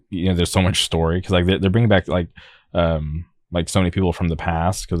 you know, there's so much story because like they're bringing back like so many people from the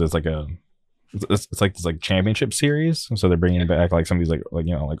past because it's like it's like this like championship series, so they're bringing back like some of these like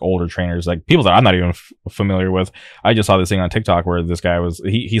you know like older trainers, like people that I'm not even familiar with. I just saw this thing on TikTok where this guy was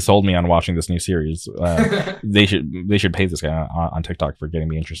he sold me on watching this new series. They should pay this guy on TikTok for getting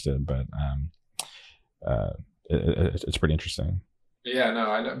me interested, but it's pretty interesting. Yeah, no,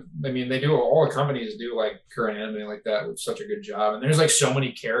 I know. I mean, they do all the companies do like current anime like that with such a good job, and there's like so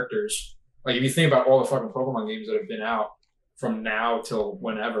many characters. Like if you think about all the fucking Pokemon games that have been out from now till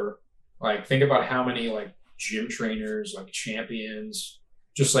whenever. Like, think about how many, like, gym trainers, like, champions,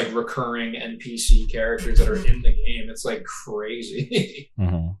 just, like, recurring NPC characters that are in the game. It's, like, crazy.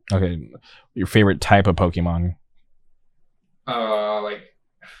 Mm-hmm. Okay. Your favorite type of Pokemon? Like,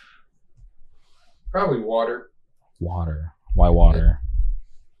 probably water. Water. Why water?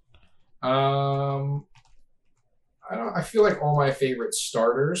 I feel like all my favorite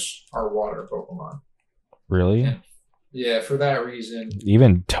starters are water Pokemon. Really? Yeah, for that reason.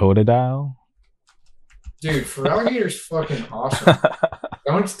 Even Totodile? Dude, Feraligator's fucking awesome.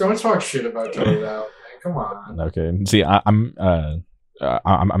 Don't talk shit about Totodile, man. Come on. Okay. See, I'm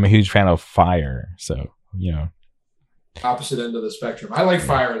a huge fan of fire, so you know. Opposite end of the spectrum. I like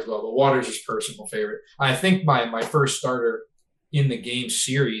fire as well, but water's just personal favorite. I think my first starter in the game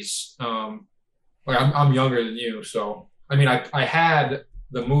series, like I'm younger than you, so I mean I had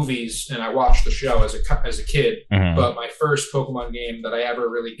the movies and I watched the show as a kid, mm-hmm. but my first Pokemon game that I ever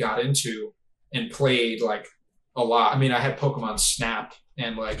really got into and played like a lot. I mean, I had Pokemon Snap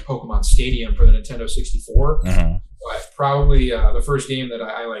and like Pokemon Stadium for the Nintendo 64, mm-hmm. but probably the first game that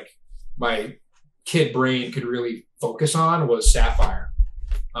I like my kid brain could really focus on was Sapphire,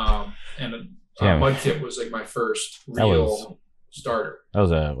 and Mudkip was like my first real starter. That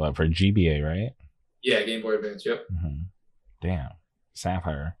was for GBA, right? Yeah, Game Boy Advance. Yep. Mm-hmm. Damn.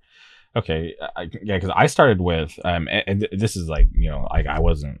 Sapphire. Okay, yeah, because I started with and this is like, you know, like I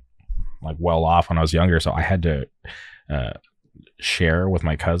wasn't like well off when I was younger, so I had to share with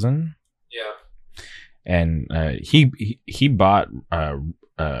my cousin. Yeah. And he bought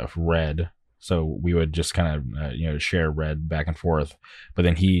red, so we would just kind of you know, share red back and forth. But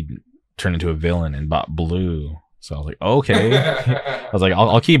then he turned into a villain and bought blue. So I was like, okay. I was like,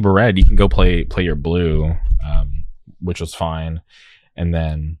 I'll keep red. You can go play your blue, which was fine. And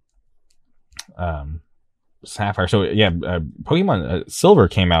then Sapphire. So yeah, Pokemon Silver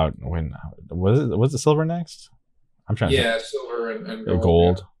came out when was it Silver next? I'm trying. Yeah, Silver and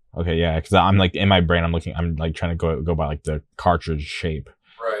Gold. Yeah. Okay, yeah, because I'm like in my brain, I'm like trying to go by like the cartridge shape.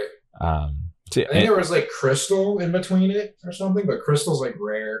 Right. I think there was like Crystal in between it or something, but Crystal's like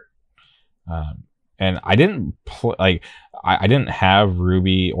rare. And I didn't I didn't have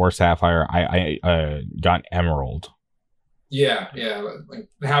Ruby or Sapphire. I got Emerald. Yeah. Like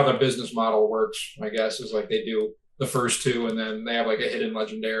how the business model works, I guess, is like they do the first two, and then they have like a hidden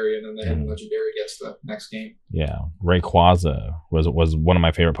legendary, and then the hidden legendary gets the next game. Yeah, Rayquaza was one of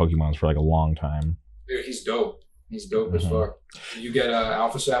my favorite Pokemons for like a long time. Dude, he's dope. He's dope as fuck. You get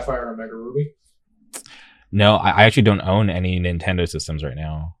Alpha Sapphire or Mega Ruby? No, I actually don't own any Nintendo systems right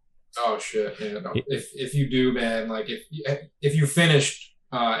now. Oh shit! Yeah, no. If you do, man, like if you finished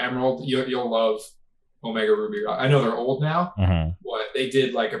Emerald, you'll love Omega Ruby. I know they're old now, but they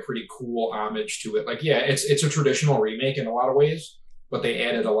did like a pretty cool homage to it. Like, yeah, it's a traditional remake in a lot of ways, but they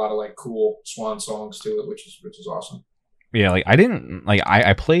added a lot of like cool swan songs to it, which is awesome. Yeah, like I didn't like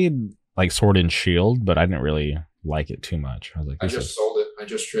I played like Sword and Shield, but I didn't really like it too much. I was like, I just sold it. I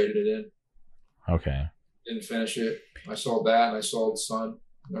just traded it in. Okay. Didn't finish it. I sold that and I sold Sun.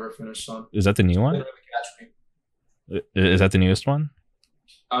 never finished Sun. Is that the new one? Didn't really catch me. Is that the newest one?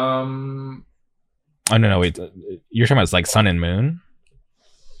 Oh no, wait. You're talking about like Sun and Moon?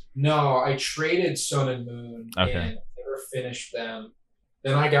 No, I traded Sun and Moon Okay. and never finished them.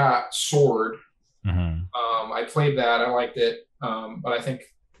 Then I got Sword. Mm-hmm. I played that. I liked it. But I think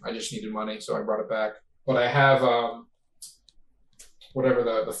I just needed money, so I brought it back. But I have whatever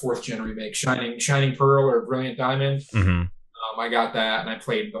the 4th gen remake, Shining Pearl or Brilliant Diamond. Mm-hmm. I got that and I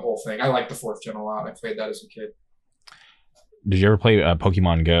played the whole thing. I liked the 4th gen a lot. I played that as a kid. Did you ever play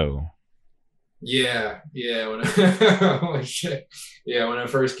Pokemon Go? Yeah. When holy shit. Yeah, when it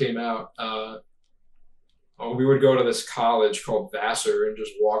first came out, we would go to this college called Vassar and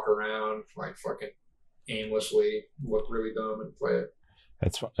just walk around like fucking aimlessly, look really dumb and play it.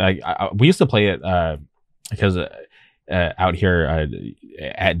 That's we used to play it because out here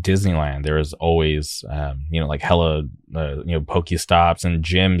at Disneyland there was always like hella Pokestops and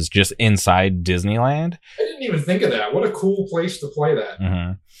gyms just inside Disneyland. I didn't even think of that. What a cool place to play that.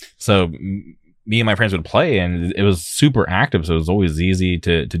 Mm-hmm. So me and my friends would play, and it was super active. So it was always easy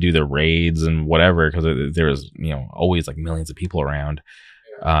to do the raids and whatever because there was always like millions of people around.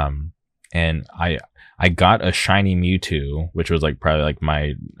 Yeah. And I got a shiny Mewtwo, which was like probably like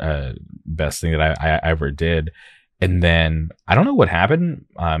my best thing that I ever did. And then I don't know what happened.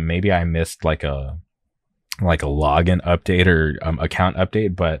 Maybe I missed like a login update or account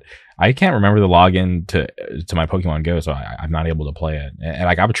update, but I can't remember the login to my Pokemon Go, so I'm not able to play it. And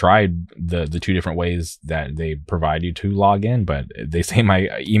like I've tried the 2 different ways that they provide you to log in, but they say my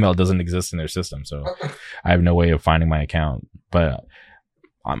email doesn't exist in their system, so I have no way of finding my account. But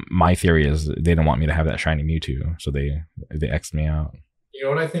my theory is they don't want me to have that shiny Mewtwo, so they X'd me out. You know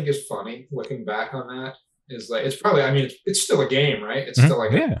what I think is funny looking back on that is like it's probably it's still a game, right? It's Mm-hmm. still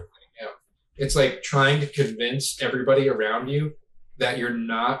like yeah. It's like trying to convince everybody around you that you're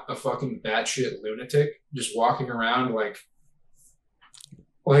not a fucking batshit lunatic, just walking around like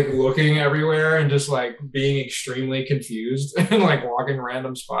looking everywhere and just like being extremely confused and like walking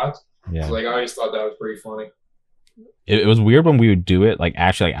random spots. Yeah. So, like I always thought that was pretty funny. It was weird when we would do it like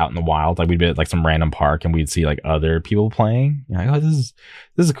actually like out in the wild, like we'd be at like some random park and we'd see like other people playing. You're like, oh, this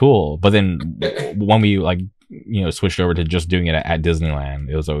is cool. But then when we like switched over to just doing it at Disneyland,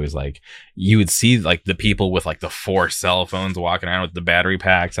 it was always like you would see like the people with like the 4 cell phones walking around with the battery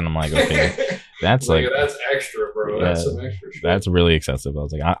packs, and I'm like, okay, that's like that's extra, bro. Yeah, That's some extra shit. that's really excessive. I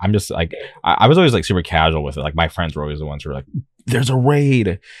was like, I'm just like I was always like super casual with it. Like my friends were always the ones who were like, there's a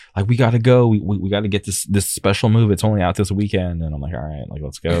raid, like we gotta go, we gotta get this special move, it's only out this weekend. And I'm like, all right, like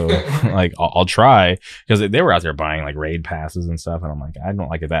let's go. Like I'll try, because they were out there buying like raid passes and stuff, and I'm like, I don't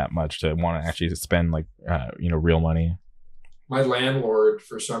like it that much to want to actually spend like real money. My landlord,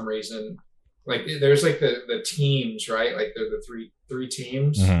 for some reason, like there's like the teams, right? Like they're the three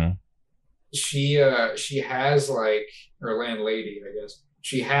teams. Mm-hmm. She has like, or landlady, I guess,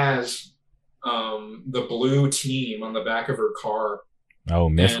 she has the blue team on the back of her car.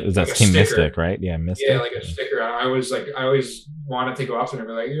 Oh, that's like Team sticker. Mystic, right? Yeah, Mystic. Yeah, like a sticker. I always wanted to go up to her and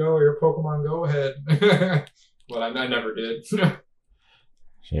be like, yo, you're Pokemon Go ahead. But I never did.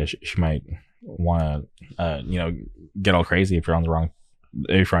 Yeah, she might want to get all crazy if you're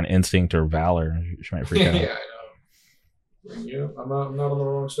on Instinct or Valor. She might freak out. Yeah, I know. Yeah, I'm not on the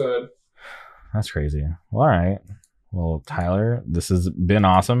wrong side. That's crazy. Well, all right. Well, Tyler, this has been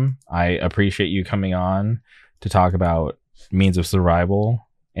awesome. I appreciate you coming on to talk about Means of Survival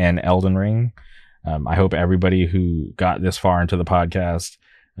and Elden Ring. I hope everybody who got this far into the podcast,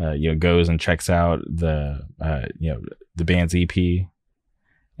 goes and checks out the band's EP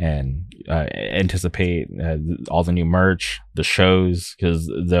and anticipate all the new merch, the shows, because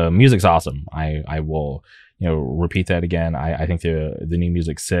the music's awesome. I will repeat that again. I think the new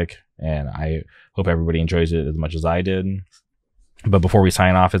music's sick, and I hope everybody enjoys it as much as I did. But before we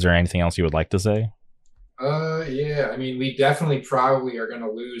sign off, is there anything else you would like to say? Yeah, I mean, we definitely probably are going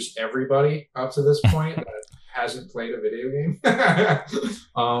to lose everybody up to this point that hasn't played a video game.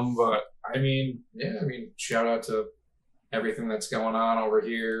 But I mean, shout out to everything that's going on over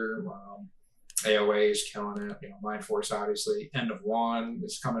here. AOA is killing it. Mind Force, obviously. End of One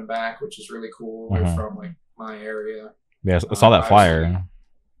is coming back, which is really cool. They're from like my area. Yeah, I saw that flyer.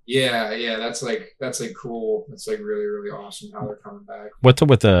 Yeah, that's cool. It's like really, really awesome how they're coming back. What's up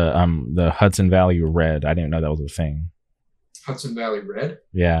with the Hudson Valley Red? I didn't know that was a thing. Hudson Valley Red?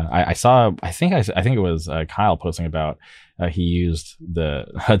 Yeah, I saw. I think it was Kyle posting about he used the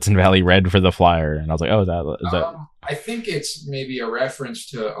Hudson Valley Red for the flyer, and I was like, oh, is that? I think it's maybe a reference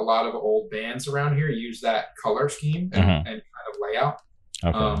to a lot of old bands around here use that color scheme and kind of layout.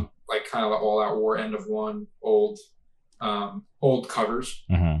 Okay. Like kind of the All Out War, End of One, old old covers.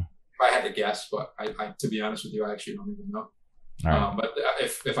 Mm-hmm. If I had to guess, but I to be honest with you, I actually don't even know. Right. But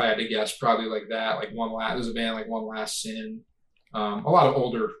if I had to guess, probably like that, like there's a band like One Last Sin, a lot of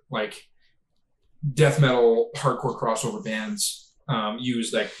older like death metal hardcore crossover bands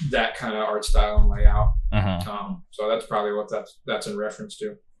use like that kind of art style and layout. Mm-hmm. So that's probably what that's in reference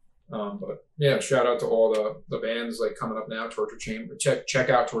to. But yeah, shout out to all the bands like coming up now. Torture Chamber, check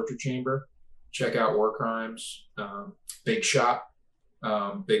out Torture Chamber, check out War Crimes, Big Shot.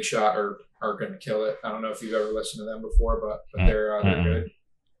 Big Shot are going to kill it. I don't know if you've ever listened to them before, but they're good.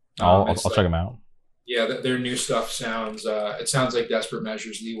 I'll check them out. Yeah, their new stuff sounds it sounds like Desperate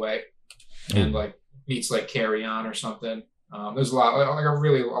Measures Leeway, and like meets like Carry On or something. There's a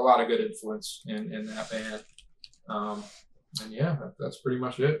lot of good influence in that band. And yeah, that's pretty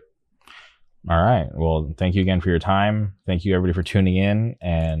much it. All right. Well, thank you again for your time. Thank you everybody for tuning in,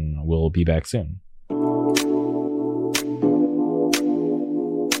 and we'll be back soon.